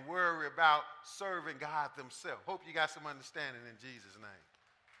and worry about serving God themselves. Hope you got some understanding in Jesus' name.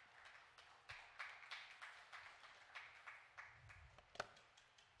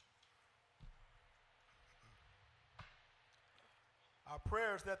 Our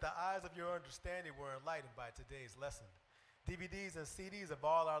prayer is that the eyes of your understanding were enlightened by today's lesson. DVDs and CDs of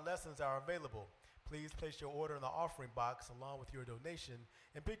all our lessons are available. Please place your order in the offering box along with your donation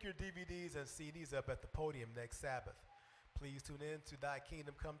and pick your DVDs and CDs up at the podium next Sabbath. Please tune in to Thy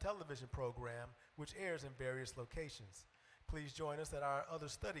Kingdom Come television program, which airs in various locations. Please join us at our other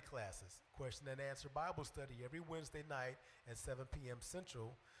study classes, Question and Answer Bible Study every Wednesday night at 7 p.m.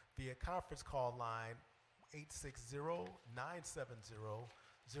 Central via conference call line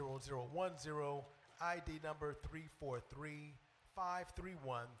 860-970-0010, ID number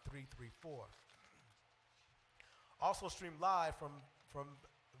 343-531-334. Also stream live from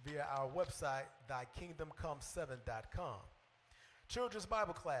via our website, thykingdomcome7.com. Children's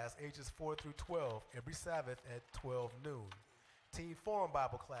Bible class, ages 4 through 12, every Sabbath at 12 noon. Teen Forum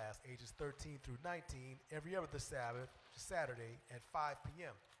Bible class, ages 13 through 19, every other Saturday at 5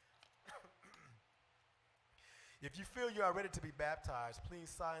 p.m. If you feel you are ready to be baptized, please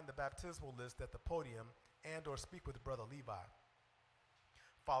sign the baptismal list at the podium and or speak with Brother Levi.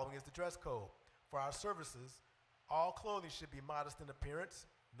 Following is the dress code. For our services, All clothing should be modest in appearance.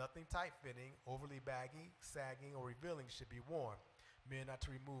 Nothing tight-fitting, overly baggy, sagging, or revealing should be worn. Men not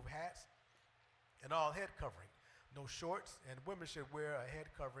to remove hats and all head covering. No shorts, and women should wear a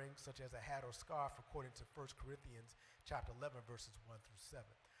head covering such as a hat or scarf according to 1 Corinthians chapter 11, verses 1 through 7.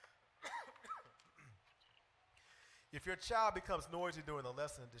 If your child becomes noisy during the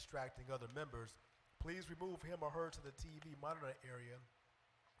lesson, distracting other members, please remove him or her to the TV monitor area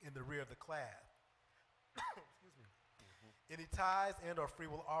in the rear of the class. Excuse me. Any tithes and or free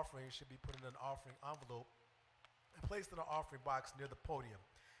will offerings should be put in an offering envelope and placed in an offering box near the podium.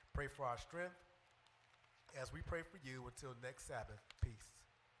 Pray for our strength as we pray for you until next Sabbath. Peace.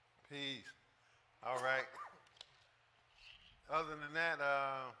 Peace. All right. Other than that,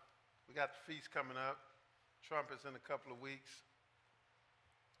 we got the feast coming up. Trumpets in a couple of weeks.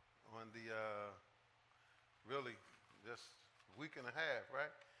 On the, really, just a week and a half,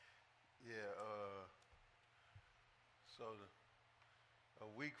 right? Yeah, so a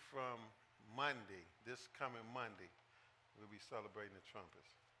week from Monday, this coming Monday, we'll be celebrating the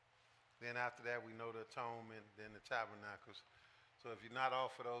trumpets. Then after that, we know the atonement, then the tabernacles. So if you're not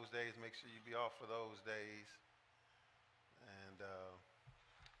off for those days, make sure you be off for those days. And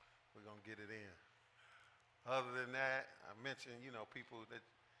we're going to get it in. Other than that, I mentioned, people that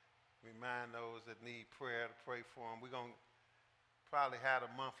remind those that need prayer to pray for them. We're going to probably have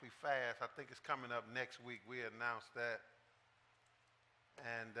a monthly fast. I think it's coming up next week. We announced that.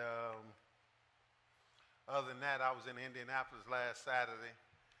 And other than that, I was in Indianapolis last Saturday.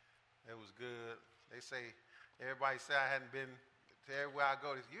 It was good. They say, everybody say I hadn't been to everywhere I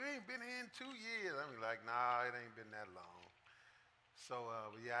go. They say, you ain't been here in 2 years. I'm like, nah, it ain't been that long. So,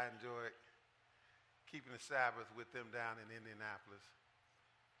 but yeah, I enjoyed keeping the Sabbath with them down in Indianapolis.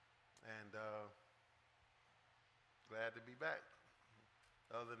 And glad to be back.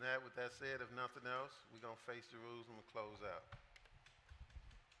 Other than that, with that said, if nothing else, we're going to face Jerusalem and close out.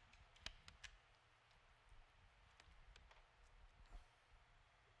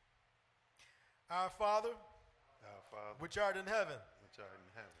 Our Father, Which which art in heaven, art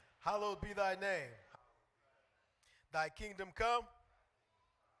in heaven. hallowed be thy name. Thy kingdom come,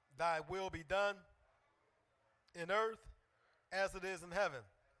 thy will be done in earth as it is in heaven.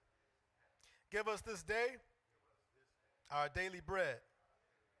 Give us this day our daily bread,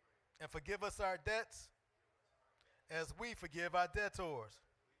 and forgive us our debts as we forgive our debtors.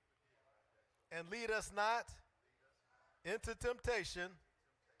 And lead us not into temptation,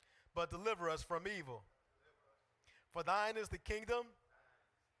 but deliver us from evil. For thine is the kingdom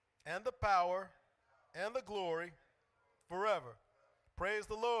and the power and the glory forever. Praise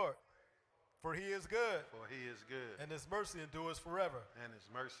the Lord, for he is good. For he is good. And his mercy endures forever. And his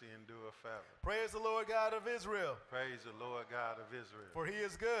mercy endureth forever. Praise the Lord God of Israel, Praise the Lord God of Israel. for he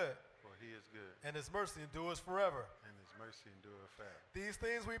is good. For he is good. And his mercy endures forever. And his mercy endureth forever. These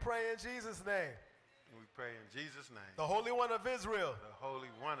things we pray in Jesus' name. And we pray in Jesus' name. The Holy One of Israel, The Holy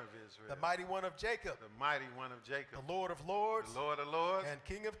One of Israel. the Mighty One of Jacob, The mighty one of Jacob. the Lord of Lords, The Lord of Lords. and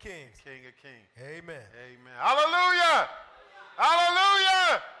King of Kings. King of Kings. Amen. Amen. Hallelujah!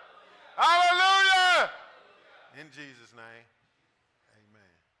 Hallelujah! Hallelujah! In Jesus' name.